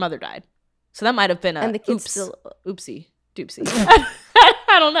left, her mother died. So that might have been a And the kids oops, still. oopsie doopsie.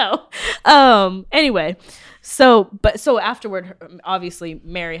 I don't know. Anyway, so afterward, obviously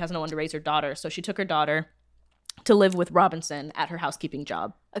Mary has no one to raise her daughter, so she took her daughter to live with Robinson at her housekeeping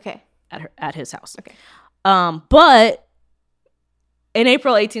job Okay. at his house. Okay. But in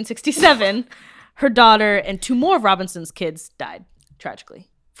April 1867, her daughter and 2 more of Robinson's kids died tragically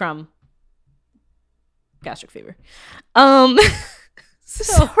from gastric fever.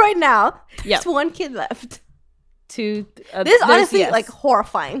 So right now, Yep. there's one kid left. This This is honestly like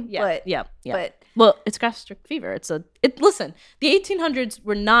horrifying. But but well, it's gastric fever. Listen, the 1800s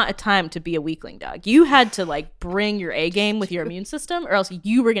were not a time to be a weakling, dog. You had to like bring your A game with your immune system, or else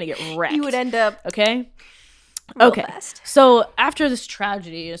you were gonna get wrecked. you would end up okay. real Okay. fast. So after this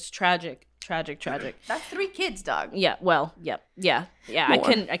tragedy, it's tragic. That's 3 kids, dog. Yeah. Well. Yep. Yeah. More.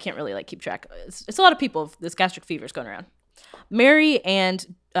 I can't really like keep track. It's a lot of people. This gastric fever is going around. Mary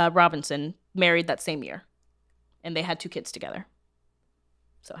and Robinson married that same year, and they had 2 kids together.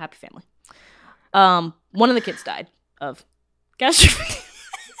 So happy family. One of the kids died of gastric fever.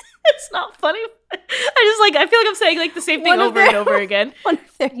 It's not funny. I feel like I'm saying like the same thing over and over again.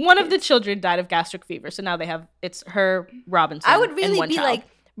 One of the children died of gastric fever. So now it's her, Robinson. I would really be child. like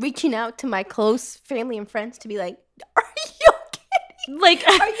reaching out to my close family and friends to be like, are you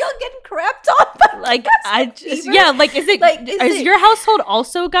getting crapped on by like gastric fever? Yeah, like is your household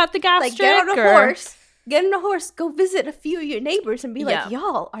also got the gastric? Like get on a horse, go visit a few of your neighbors and be like,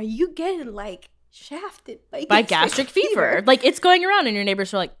 y'all, are you getting like shafted by gastric fever? Like it's going around and your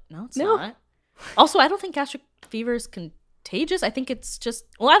neighbors are like, no, it's not. Also, I don't think gastric fever is contagious. I think it's just,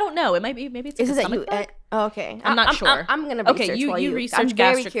 well, I don't know. It might be, maybe it's like a stomach bug. Okay. I'm not sure. I'm going to research you research I'm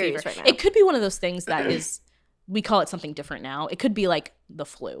gastric very fever. Right now. It could be one of those things that is, we call it something different now. It could be like the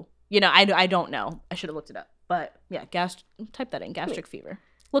flu. You know, I don't know. I should have looked it up. But yeah, type that in, gastric fever.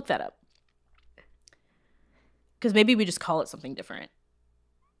 Look that up. Because maybe we just call it something different.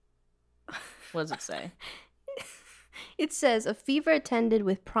 What does it say? It says a fever attended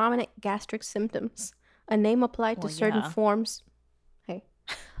with prominent gastric symptoms. A name applied to certain forms. Hey,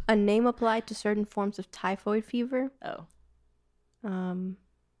 a name applied to certain forms of typhoid fever. Oh.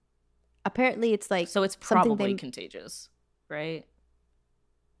 Apparently, it's like so it's probably contagious, right?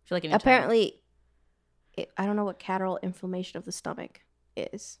 I feel like apparently, I don't know what catarrhal inflammation of the stomach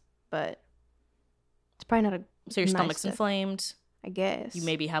is, but it's probably not a. So your stomach's inflamed. I guess you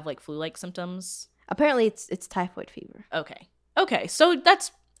maybe have like flu-like symptoms. Apparently, it's typhoid fever. Okay. So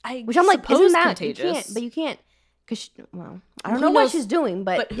that's which I'm like, isn't that contagious? You can't, because I don't know what she's doing,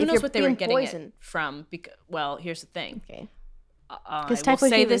 but who knows what they were getting poisoned it from? Well, here's the thing. Okay. I will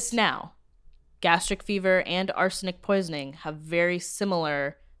say this now: gastric fever and arsenic poisoning have very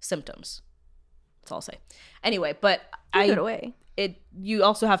similar symptoms. That's all I'll say. Anyway, but you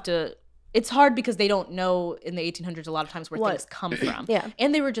also have to. It's hard because they don't know in the 1800s a lot of times where things come from. Yeah.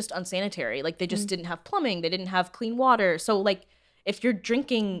 And they were just unsanitary. Like they just didn't have plumbing. They didn't have clean water. So like if you're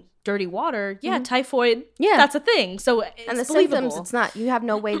drinking dirty water, typhoid, that's a thing. So it's and the believable. symptoms, it's not. You have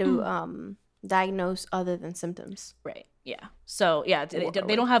no way to diagnose other than symptoms. Right. Yeah. So yeah, they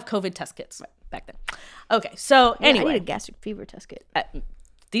don't have COVID test kits back then. Okay. So anyway. I need a gastric fever test kit.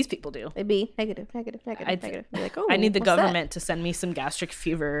 These people do. It'd be negative. Be like, I need the government to send me some gastric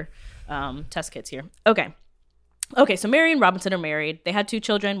fever test kits here. Okay, so Mary and Robinson are married. They had 2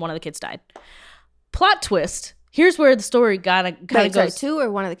 children. One of the kids died. Plot twist. Here's where the story kind of goes. Sorry, 2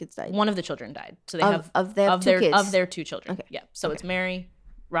 or one of the kids died? One of the children died. So they have 2 kids. Of their 2 children. Okay. Yeah. So it's Mary,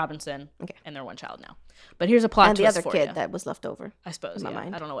 Robinson, and their 1 child now. But here's a plot twist for you. And the other kid that was left over. I suppose. In my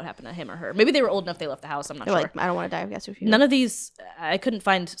mind. I don't know what happened to him or her. Maybe they were old enough they left the house. I'm not sure. Like, I don't want to die of gastric fever. None of these. I couldn't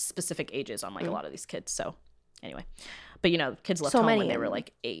find specific ages on like a lot of these kids. So anyway, but kids left home when they were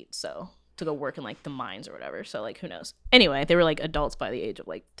like 8. So to go work in like the mines or whatever. So like who knows? Anyway, they were like adults by the age of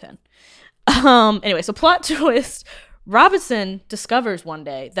like 10. Anyway, so plot twist. Robinson discovers one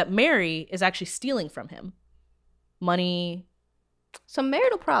day that Mary is actually stealing from him money, some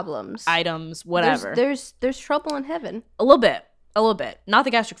marital problems, items, whatever. There's trouble in heaven. A little bit. Not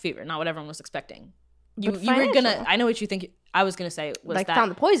the gastric fever, not what everyone was expecting. You were gonna. I know what you think. I was gonna say was like that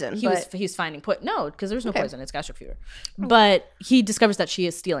found the poison. He's finding no, because there's no poison. It's gastric fever. But he discovers that she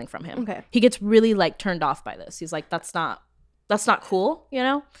is stealing from him. Okay. He gets really like turned off by this. He's like, that's not cool.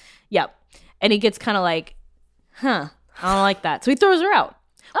 Yep. And he gets kind of like, I don't like that. So he throws her out.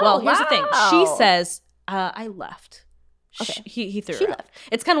 Here's the thing. She says, I left. Okay. He threw her out.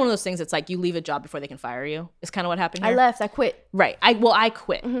 It's kind of one of those things. It's like you leave a job before they can fire you. It's kind of what happened here. I left. I quit. Right. I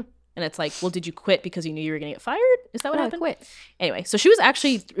quit. Mm-hmm. And it's like, well, did you quit because you knew you were going to get fired? Is that what happened? I quit. Anyway, so she was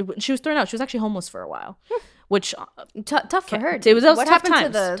thrown out. She was actually homeless for a while, which tough for her. It was what tough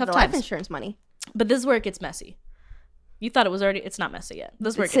happened times. to the life insurance money? But this is where it gets messy. You thought it was already. It's not messy yet.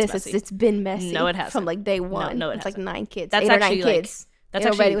 This is where it gets messy. It's been messy. No, it hasn't. From like day one. No, it's like 9 kids. That's 8 actually or 9 kids. That's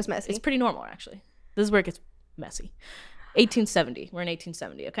actually already was messy. It's pretty normal actually. This is where it gets messy. 1870. We're in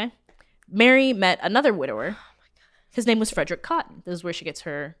 1870. Okay. Mary met another widower. His name was Frederick Cotton. This is where she gets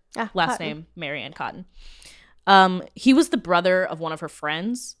her last name, Mary Ann Cotton. He was the brother of one of her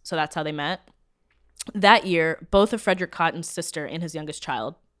friends, so that's how they met. That year, both of Frederick Cotton's sister and his youngest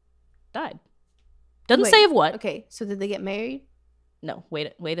child died. Doesn't say of what. Okay, so did they get married? No,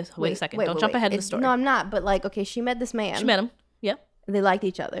 wait a second. Don't jump ahead in the story. No, I'm not. But like, okay, she met this man. She met him. Yeah. They liked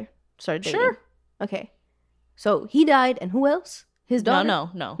each other. Started dating. Sure. Okay. So he died, and who else? His daughter?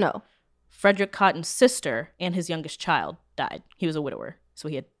 No. Frederick Cotton's sister and his youngest child died. He was a widower, so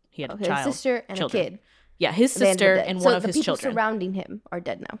he had a child. His sister and children. a kid. Yeah, his sister and one of his children. So the people surrounding him are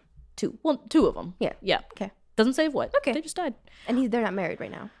dead now. 2. Well, 2 of them. Yeah. Okay. Doesn't say of what. Okay. They just died. And they're not married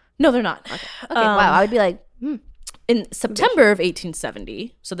right now. No, they're not. Okay. Wow. I would be like, In September of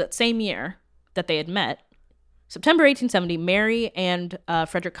 1870, so that same year that they had met, September 1870, Mary and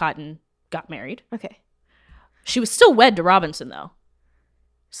Frederick Cotton got married. Okay. She was still wed to Robinson, though.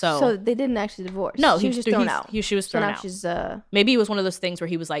 So they didn't actually divorce. No, she was just thrown out. She was thrown so now out. She's Maybe it was one of those things where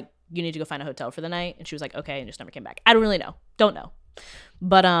he was like, "You need to go find a hotel for the night," and she was like, "Okay," and just never came back. I don't really know. Don't know.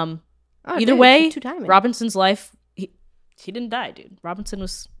 But either way, Robinson's life, he didn't die, dude.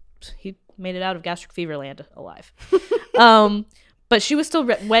 He made it out of gastric fever land alive. But she was still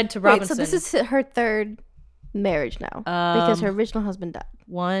wed to Robinson. Wait, so this is her third marriage now because her original husband died.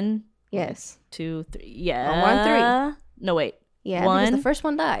 1, Yes. 2, 3. Yeah. 1, 3. No, wait. Yeah, 1, because the first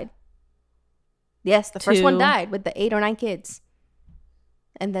one died. Yes, the first one died with the 8 or 9 kids.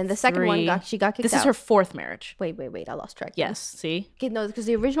 And then the second 3. one got kicked out. This is her 4th marriage. Wait, I lost track. Yes, see? Okay, no, because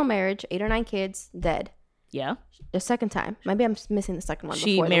the original marriage, 8 or 9 kids, dead. Yeah. The second time. Maybe I'm missing the second one.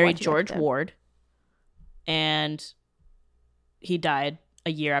 She married George Ward, and he died a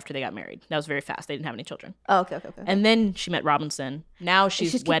year after they got married. That was very fast. They didn't have any children. Oh, okay. And then she met Robinson. Now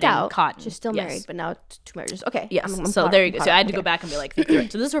she's wedding Cotton. She's still married, but now it's 2 marriages. Okay. Yes. So there you go. So I had to go back and be like, so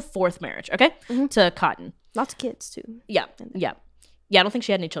this is her 4th marriage, okay? To Cotton. Lots of kids, too. Yeah. Yeah. Yeah, I don't think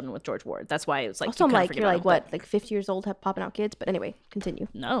she had any children with George Ward. That's why it was like... Also, you're like, what, like 50 years old, popping out kids? But anyway, continue.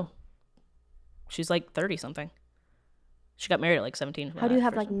 No. She's like 30-something. She got married at like 17. How do you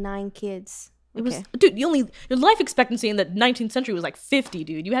have like 9 kids? It was, dude, your life expectancy in the 19th century was like 50,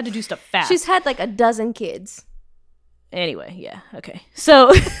 dude. You had to do stuff fast. She's had like a dozen kids. Anyway, yeah, okay.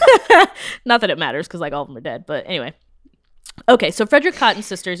 So, not that it matters because like all of them are dead, but anyway. Okay, so Frederick Cotton's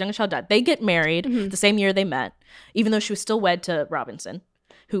sister, his youngest child, died. They get married the same year they met, even though she was still wed to Robinson,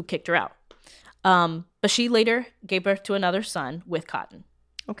 who kicked her out. But she later gave birth to another son with Cotton.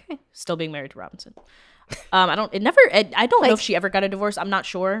 Okay. Still being married to Robinson. I don't know if she ever got a divorce. I'm not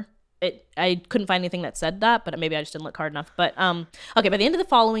sure. I couldn't find anything that said that, but maybe I just didn't look hard enough. But okay, by the end of the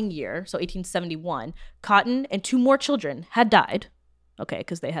following year, so 1871, Cotton and 2 more children had died. Okay,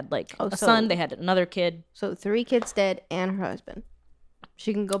 because they had like a son, they had another kid. So 3 kids dead and her husband.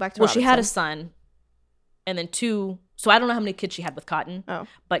 She can go back to Robinson. She had a son, and then 2. So I don't know how many kids she had with Cotton. Oh,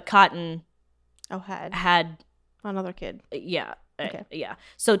 but Cotton. Had another kid. Yeah. Okay. Yeah.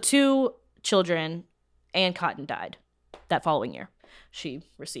 So 2 children and Cotton died that following year. She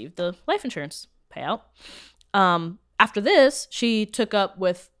received the life insurance payout. After this, she took up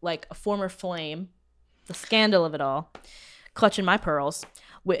with like a former flame, the scandal of it all, clutching my pearls.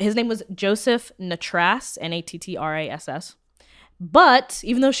 His name was Joseph Nattrass, Nattrass. But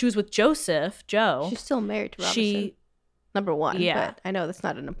even though she was with Joe, she's still married to Robinson. Number 1, yeah. But I know that's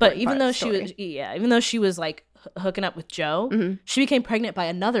not an important But even though she was like hooking up with Joe, she became pregnant by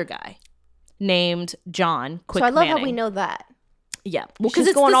another guy named John Quick Manning. So I love how we know that. Yeah, well, because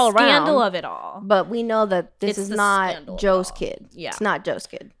it's going all around. Scandal of it all. But we know that this is not Joe's kid. Yeah, it's not Joe's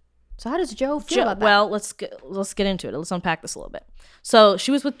kid. So how does Joe feel about that? Well, let's get into it. Let's unpack this a little bit. So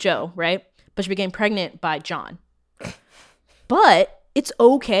she was with Joe, right? But she became pregnant by John. But it's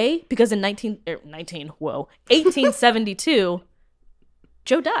okay because in 1872,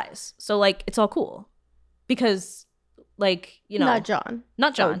 Joe dies. So like it's all cool because. Like, not John.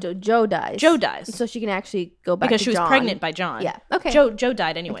 Joe dies. Joe dies. So she can actually go back because to she was John. pregnant by John. Yeah. Okay. Joe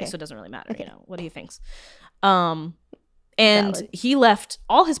died anyway, so it doesn't really matter. Okay. What he thinks. And valid. He left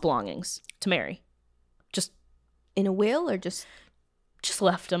all his belongings to Mary. Just in a will or just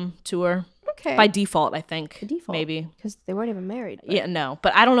left them to her. Okay. By default, I think. By default, maybe because they weren't even married. Yeah, no.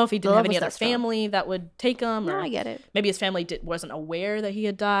 But I don't know if he didn't have any other family that would take him. No, I get it. Maybe his family wasn't aware that he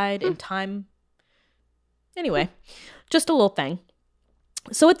had died in time. Anyway, just a little thing.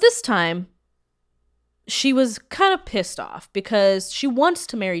 So at this time, she was kind of pissed off because she wants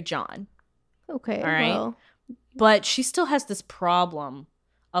to marry John. Okay. All right. Well. But she still has this problem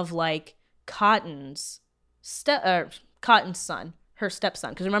of like Cotton's son, her stepson.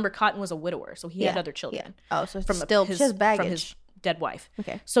 Because remember, Cotton was a widower, so he had other children. Yeah. Oh, so she has baggage from his dead wife.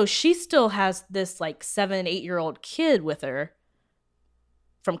 Okay. So she still has this like 7-8-year-old kid with her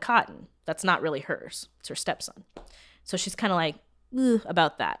from Cotton. That's not really hers. It's her stepson. So she's kind of like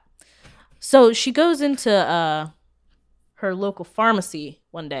about that. So she goes into her local pharmacy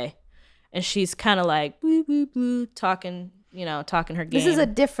one day, and she's kind of like boo, boo, boo, talking her game. This is a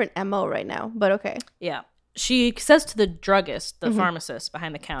different MO right now, but okay. Yeah. She says to the druggist, the pharmacist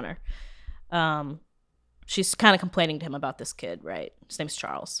behind the counter, she's kind of complaining to him about this kid, right? His name's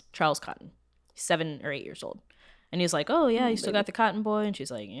Charles Cotton. He's 7 or 8 years old. And he's like, oh, yeah, you still got the cotton boy? And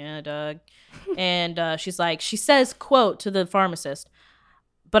she's like, yeah, Doug. And she says, quote, to the pharmacist,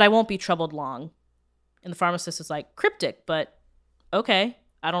 but I won't be troubled long. And the pharmacist is like, cryptic, but okay.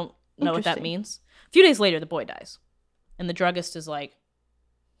 I don't know what that means. A few days later, the boy dies. And the druggist is like,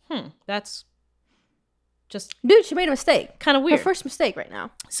 that's just Dude, she made a mistake. kind of weird. Her first mistake right now.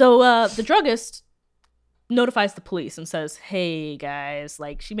 So the druggist notifies the police and says, hey guys,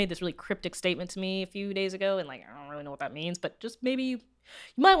 like, she made this really cryptic statement to me a few days ago, and like, I don't really know what that means, but just maybe you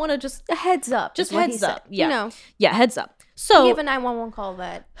might want to just A heads up. Just is what he heads up. said. Yeah. You know, yeah, heads up. So give a 911 call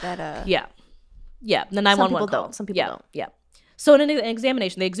that yeah, the 911 people call. don't. Some people yeah, don't. Yeah. So in an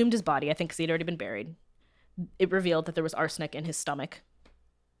examination, they exhumed his body. I think because he'd already been buried. It revealed that there was arsenic in his stomach.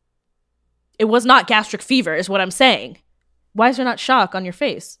 It was not gastric fever, is what I'm saying. Why is there not shock on your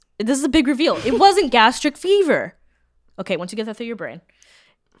face? This is a big reveal. It wasn't gastric fever. Okay, once you get that through your brain.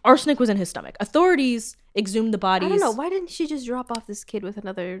 Arsenic was in his stomach. Authorities exhumed the bodies. I don't know. Why didn't she just drop off this kid with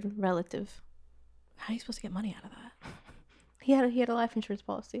another relative? How are you supposed to get money out of that? He had a life insurance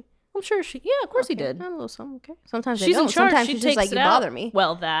policy. I'm sure she. Yeah, of course he did. A little something. Okay. Sometimes they She's in don't. charge. Sometimes She she's takes just like, it you out. bother me.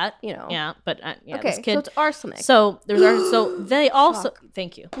 Well, that You know. Yeah, but yeah, Okay. this kid. So it's arsenic. So so they also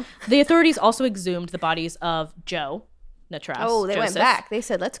thank you. The authorities also exhumed the bodies of Joe Natras. Oh, they went Joseph, back. They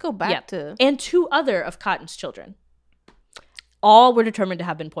said, let's go back Yep. to. and 2 other of Cotton's children. All were determined to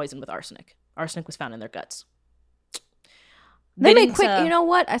have been poisoned with arsenic. Arsenic was found in their guts. They made didn't, quick. You know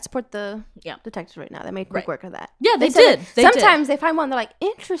what? I support the Yeah. detectives right now. They made quick Right. work of that. Yeah, they said did. that They did. sometimes they find one. They're like,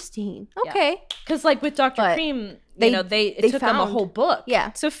 interesting. Yeah. Okay. Because like with Dr. But Cream, they- it they took them a found- whole book Yeah.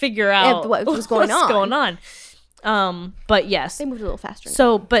 to figure out what was going what's on. going on. But yes. They moved a little faster.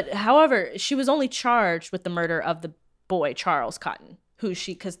 So, but however, she was only charged with the murder of the boy, Charles Cotton,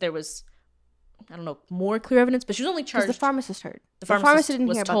 because there was, I don't know, more clear evidence, but she was only because charged. the pharmacist heard. The pharmacist didn't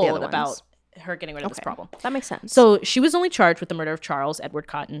was hear about told the other ones. her getting rid of this problem. That makes sense. So she was only charged with the murder of Charles Edward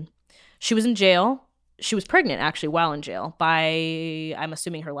Cotton. She was in jail. She was pregnant, actually, while in jail by, I'm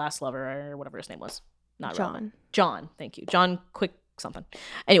assuming, her last lover or whatever his name was. Not relevant. John, thank you. John Quick something.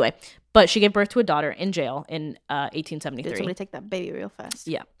 Anyway, but she gave birth to a daughter in jail in 1873. Did somebody take that baby real fast?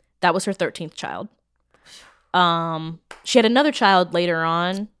 Yeah. That was her 13th child. She had another child later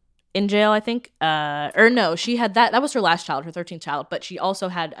on in jail, I think. Or no, she had that was her last child, her 13th child, but she also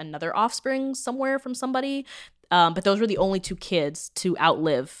had another offspring somewhere from somebody. But those were the only 2 kids to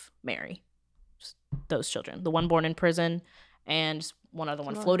outlive Mary. Just those children. The one born in prison and just one other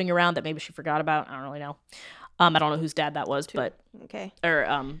one floating around that maybe she forgot about. I don't really know. I don't know whose dad that was, but Okay. or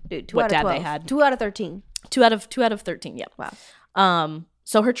Dude, 2 what out of dad 12. they had. 2 out of 13. 2 out of 13, yep. Wow.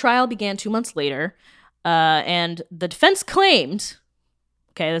 So her trial began 2 months later, and the defense claimed,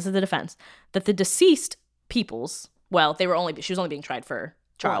 okay, this is the defense, that the deceased peoples, well, she was only being tried for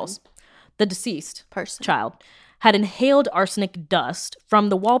Charles. The deceased Person. child had inhaled arsenic dust from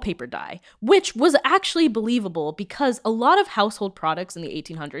the wallpaper dye, which was actually believable because a lot of household products in the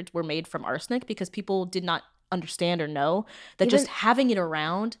 1800s were made from arsenic because people did not understand or know that just having it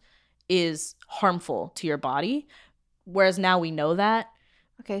around is harmful to your body. Whereas now we know that.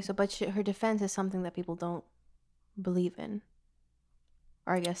 Okay, so but her defense is something that people don't believe in.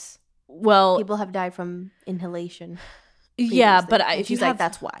 Or I guess Well, people have died from inhalation. yeah, previously. but And if you she's like, have,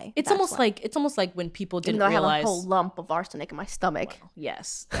 that's why. it's That's almost why. like when people Even didn't though I have realize. a whole lump of arsenic in my stomach.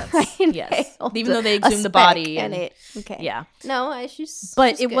 Yes, I that's, yes. inhaled Even though they a exhumed the speck body and and it. Okay. yeah, No, she's.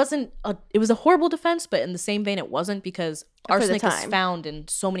 but she's it good. wasn't. It was a horrible defense, but in the same vein, it wasn't because For the arsenic is time. found in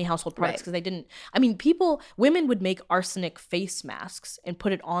so many household products Right. because they didn't. I mean, women would make arsenic face masks and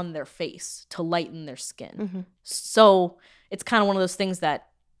put it on their face to lighten their skin. Mhm. So it's kind of one of those things that,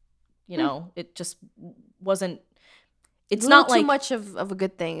 it just wasn't. It's not too like much of a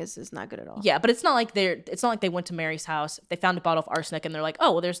good thing is not good at all. yeah, but it's not like they went to Mary's house, they found a bottle of arsenic and they're like,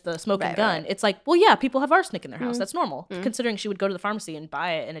 oh, well, there's the smoking Right, gun. right. It's like, well, yeah, people have arsenic in their house. Mhm. That's normal. Mhm. Considering she would go to the pharmacy and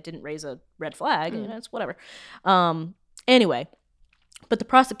buy it and it didn't raise a red flag. Mhm. It's whatever. Anyway, but the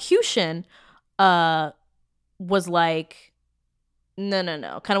prosecution was like,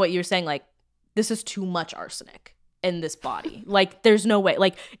 no. Kind of what you were saying, like, this is too much arsenic in this body. Like, there's no way.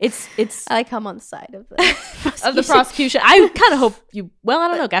 Like, it's I like how I'm on the side of the of the prosecution. I kind of hope I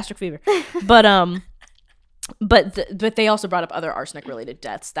don't know, gastric fever. But they also brought up other arsenic related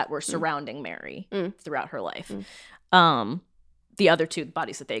deaths that were surrounding Mary throughout her life. The other 2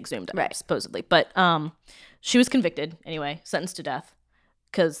 bodies that they exhumed, Right. supposedly. But she was convicted anyway, sentenced to death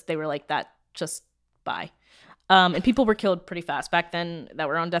because they were like, that just bye. And people were killed pretty fast back then that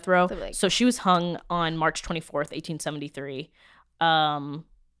were on death row. So she was hung on March 24th, 1873,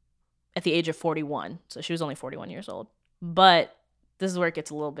 at the age of 41. So she was only 41 years old. But this is where it gets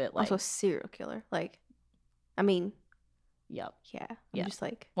a little bit like... Also serial killer. Like, I mean, Yep. yeah. Yeah. I'm just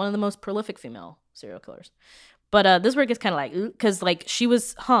like... One of the most prolific female serial killers. But this is where it gets kind of like... Because, like, she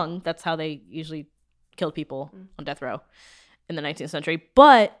was hung. That's how they usually killed people on death row in the 19th century.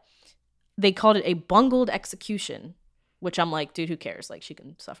 But... they called it a bungled execution which I'm like, dude, who cares? Like, she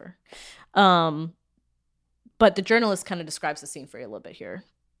can suffer. But the journalist kind of describes the scene for you a little bit here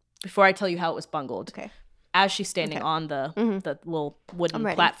before I tell you how it was bungled. Okay. As she's standing on the little wooden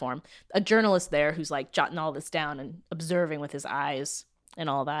platform, a journalist there who's like jotting all this down and observing with his eyes and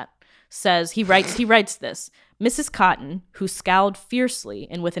all that says he writes this: Mrs. Cotton, who scowled fiercely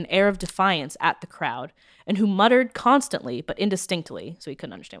and with an air of defiance at the crowd, and who muttered constantly but indistinctly, so he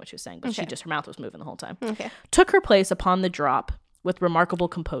couldn't understand what she was saying, but her mouth was moving the whole time, took her place upon the drop with remarkable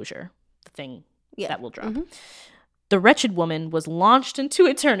composure. The thing that will drop. The wretched woman was launched into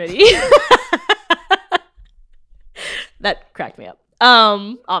eternity. That cracked me up.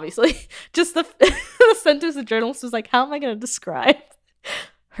 Obviously, just the sentence the journalist was like, how am I going to describe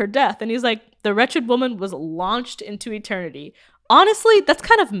her death? And he's like, the wretched woman was launched into eternity. Honestly, that's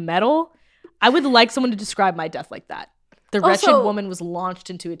kind of metal. I would like someone to describe my death like that. The wretched woman was launched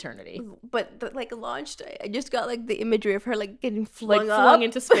into eternity. But like launched, I just got like the imagery of her like getting flung up. Flung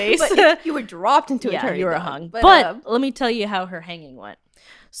into space. But you were dropped into eternity. You were hung. But let me tell you how her hanging went.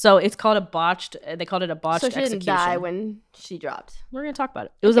 So it's called a botched. They called it a botched execution. So she didn't die when she dropped. We're gonna talk about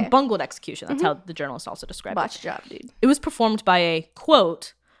it. It was a bungled execution. That's how the journalist also described it. Botched job, dude. It was performed by a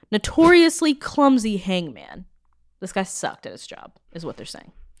quote notoriously clumsy hangman. This guy sucked at his job, is what they're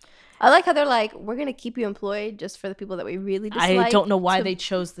saying. I like how they're like, we're going to keep you employed just for the people that we really dislike. I don't know why they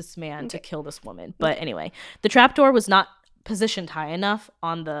chose this man to kill this woman. But anyway, the trapdoor was not positioned high enough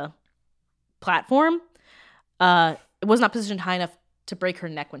on the platform. It was not positioned high enough to break her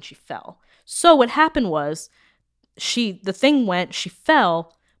neck when she fell. So what happened was she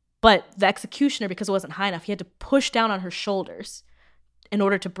fell, but the executioner, because it wasn't high enough, he had to push down on her shoulders in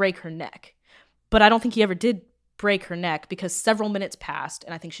order to break her neck. But I don't think he ever did break her neck because several minutes passed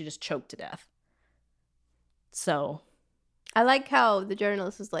and I think she just choked to death. So I like how the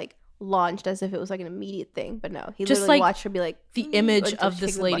journalist is like launched as if it was like an immediate thing, but no, he just literally like watched her be like the image of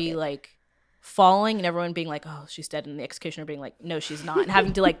this lady like falling and everyone being like, oh, she's dead, and the executioner being like, no, she's not, and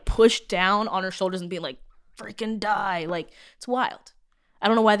having to like push down on her shoulders and being like, freaking die. Like, it's wild. I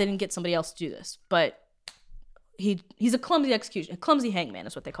don't know why they didn't get somebody else to do this, but he's a clumsy hangman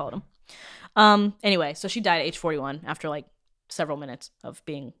is what they called him. Anyway, so she died at age 41 after like several minutes of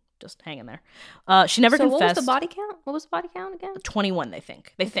being just hanging there. She never confessed. What was the body count? What was the body count again? 21, they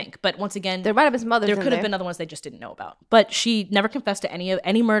think. But once again, there might have been some others. There could have been other ones they just didn't know about. But she never confessed to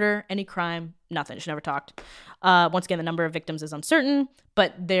any murder, any crime, nothing. She never talked. Once again, the number of victims is uncertain,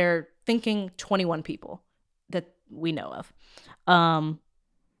 but they're thinking 21 people that we know of.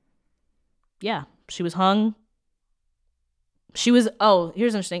 Yeah, she was hung. Here's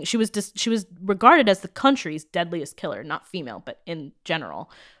interesting. She was regarded as the country's deadliest killer, not female, but in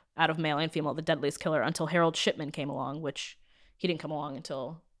general, out of male and female, the deadliest killer until Harold Shipman came along, which he didn't come along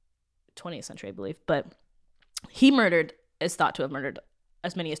until 20th century, I believe. But he is thought to have murdered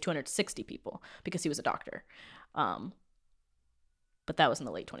as many as 260 people because he was a doctor. But that was in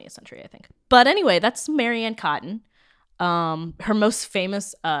the late 20th century, I think. But anyway, that's Mary Ann Cotton. Her most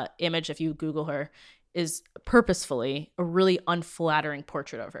famous image, if you Google her, is purposefully a really unflattering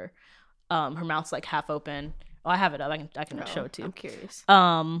portrait of her. Her mouth's like half open. Oh, I have it up. I can show it to you. I'm curious.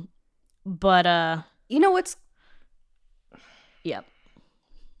 But you know what's? Yep.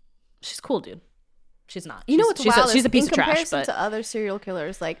 She's cool, dude. She's not. You know what's wild? She's a piece of trash. In comparison but to other serial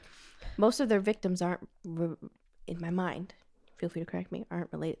killers, like most of their victims aren't, in my mind, feel free to correct me,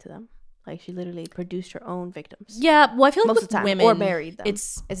 aren't related to them. Like, she literally produced her own victims. Yeah, well, I feel like most with of the time, women, or married them.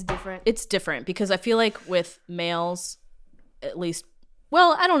 It's different. It's different because I feel like with males, at least.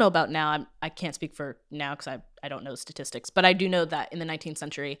 Well, I don't know about now. I can't speak for now because I don't know statistics, but I do know that in the 19th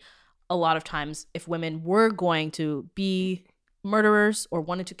century, a lot of times, if women were going to be murderers or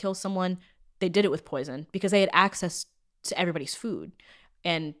wanted to kill someone, they did it with poison because they had access to everybody's food,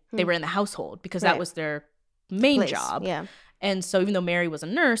 and they were in the household because that was their main job. Yeah. And so even though Mary was a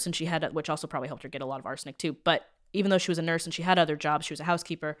nurse and she had, which also probably helped her get a lot of arsenic too, but even though she was a nurse and she had other jobs, she was a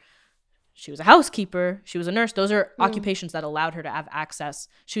housekeeper, she was a nurse. Those are occupations that allowed her to have access.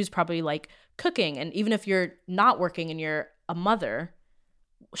 She was probably like cooking. And even if you're not working and you're a mother,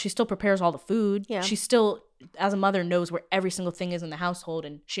 she still prepares all the food. Yeah. She still, as a mother, knows where every single thing is in the household,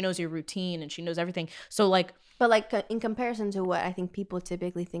 and she knows your routine and she knows everything. So like, but like in comparison to what I think people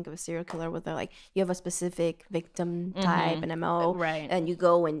typically think of a serial killer, where they're like, you have a specific victim type and MO, right? And you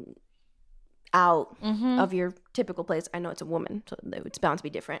go and out of your typical place. I know it's a woman, so it's bound to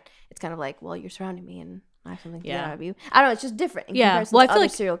be different. It's kind of like, well, you're surrounding me, and I have something to get out of you. I don't know. It's just different. In comparison well, I to feel other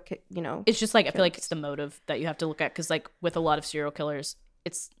like serial, it's just like I feel like it's the motive that you have to look at, because like with a lot of serial killers,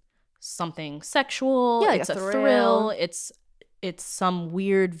 it's something sexual. Yeah, it's a thrill. It's some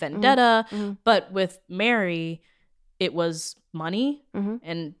weird vendetta. But with Mary, it was money, Mhm.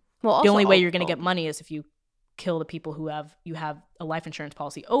 and Well, the only way also- you're going to get money is if you kill the people who you have a life insurance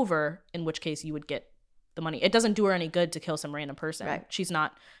policy over, in which case you would get the money. It doesn't do her any good to kill some random person. Right. She's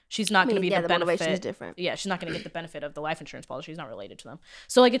not I going to mean, be yeah, the the motivation is benefit. different. Yeah, she's not going to get the benefit of the life insurance policy. She's not related to them.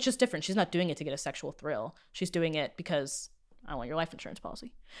 So like, it's just different. She's not doing it to get a sexual thrill. She's doing it because I want your life insurance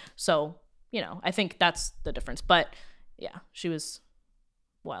policy. So, I think that's the difference. But yeah, she was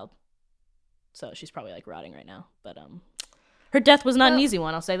wild. So she's probably like rotting right now. But her death was not an Well, easy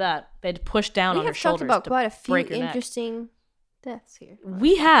one. I'll say that. They had to push down on We her have talked shoulders about to quite a few break her neck. interesting deaths here.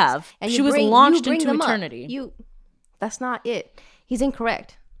 We have. And She you was bring- you launched bring into them up. eternity. That's not it. He's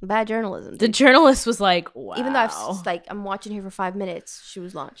incorrect. Bad journalism. The dude. journalist was like, wow. Even though I'm watching here for 5 minutes, she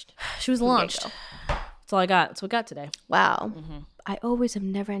was launched. She was from the launched. get-go. That's all I got. That's what we got today. Wow. Mm-hmm. I always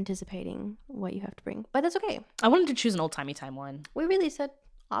am never anticipating what you have to bring, but that's okay. I wanted to choose an old timey time one. We really said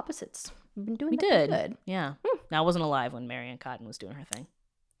opposites. We've been doing We that pretty did. good. Yeah. Now, I wasn't alive when Marianne Cotton was doing her thing.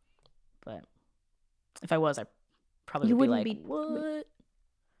 But if I was, I probably You would be wouldn't like, be- what?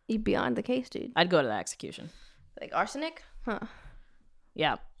 You'd be on the case, dude. I'd go to the execution. Like arsenic? Huh.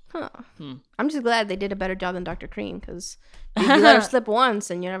 Yeah. Huh. Hmm. I'm just glad they did a better job than Dr. Cream, because if you let her slip once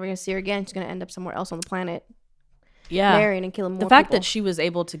and you're never going to see her again, she's going to end up somewhere else on the planet, Yeah. marrying and killing more The fact people. that she was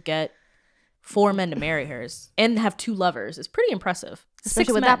able to get 4 men to marry her and have 2 lovers is pretty impressive. Especially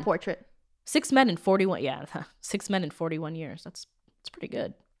 6 with men. that portrait. 6 men in 41. Yeah. 6 men in 41 years. That's pretty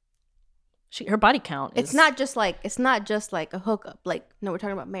good. Her body count is. It's not just like a hookup. Like, no, we're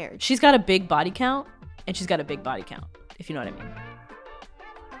talking about marriage. She's got a big body count, and she's got a big body count, if you know what I mean.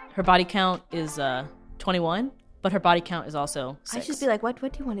 Her body count is 21, but her body count is also 6. I just be like, what do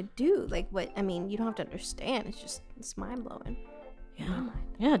you want to do? Like, what? I mean, you don't have to understand. It's mind blowing. Yeah.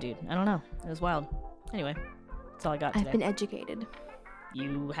 Yeah, dude. I don't know. It was wild. Anyway, that's all I got today. I've been educated.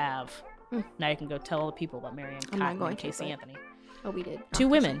 You have. Now you can go tell all the people about Marianne I'm not Cotton going and to, Casey but- Anthony. Oh, we did. 2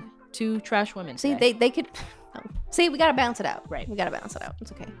 women. 2 trash women. See, today. they could. Oh. See, we gotta balance it out. Right. We gotta balance it out.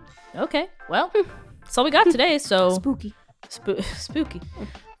 It's okay. Okay. Well, that's all we got today. So Spooky. spooky.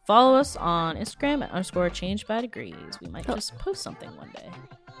 Follow us on Instagram at _changed_by_degrees. We might just post something one day.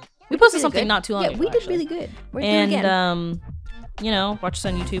 We posted Really something good. not too long Yeah, ago. we did actually. really good. We're doing it again. And watch us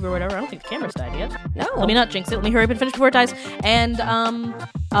on YouTube or whatever. I don't think the camera's died yet. No. Let me not jinx it. Let me hurry up and finish before it dies. And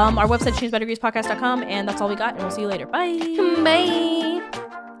our website, changedbydegreespodcast.com. And that's all we got. And we'll see you later. Bye. Bye.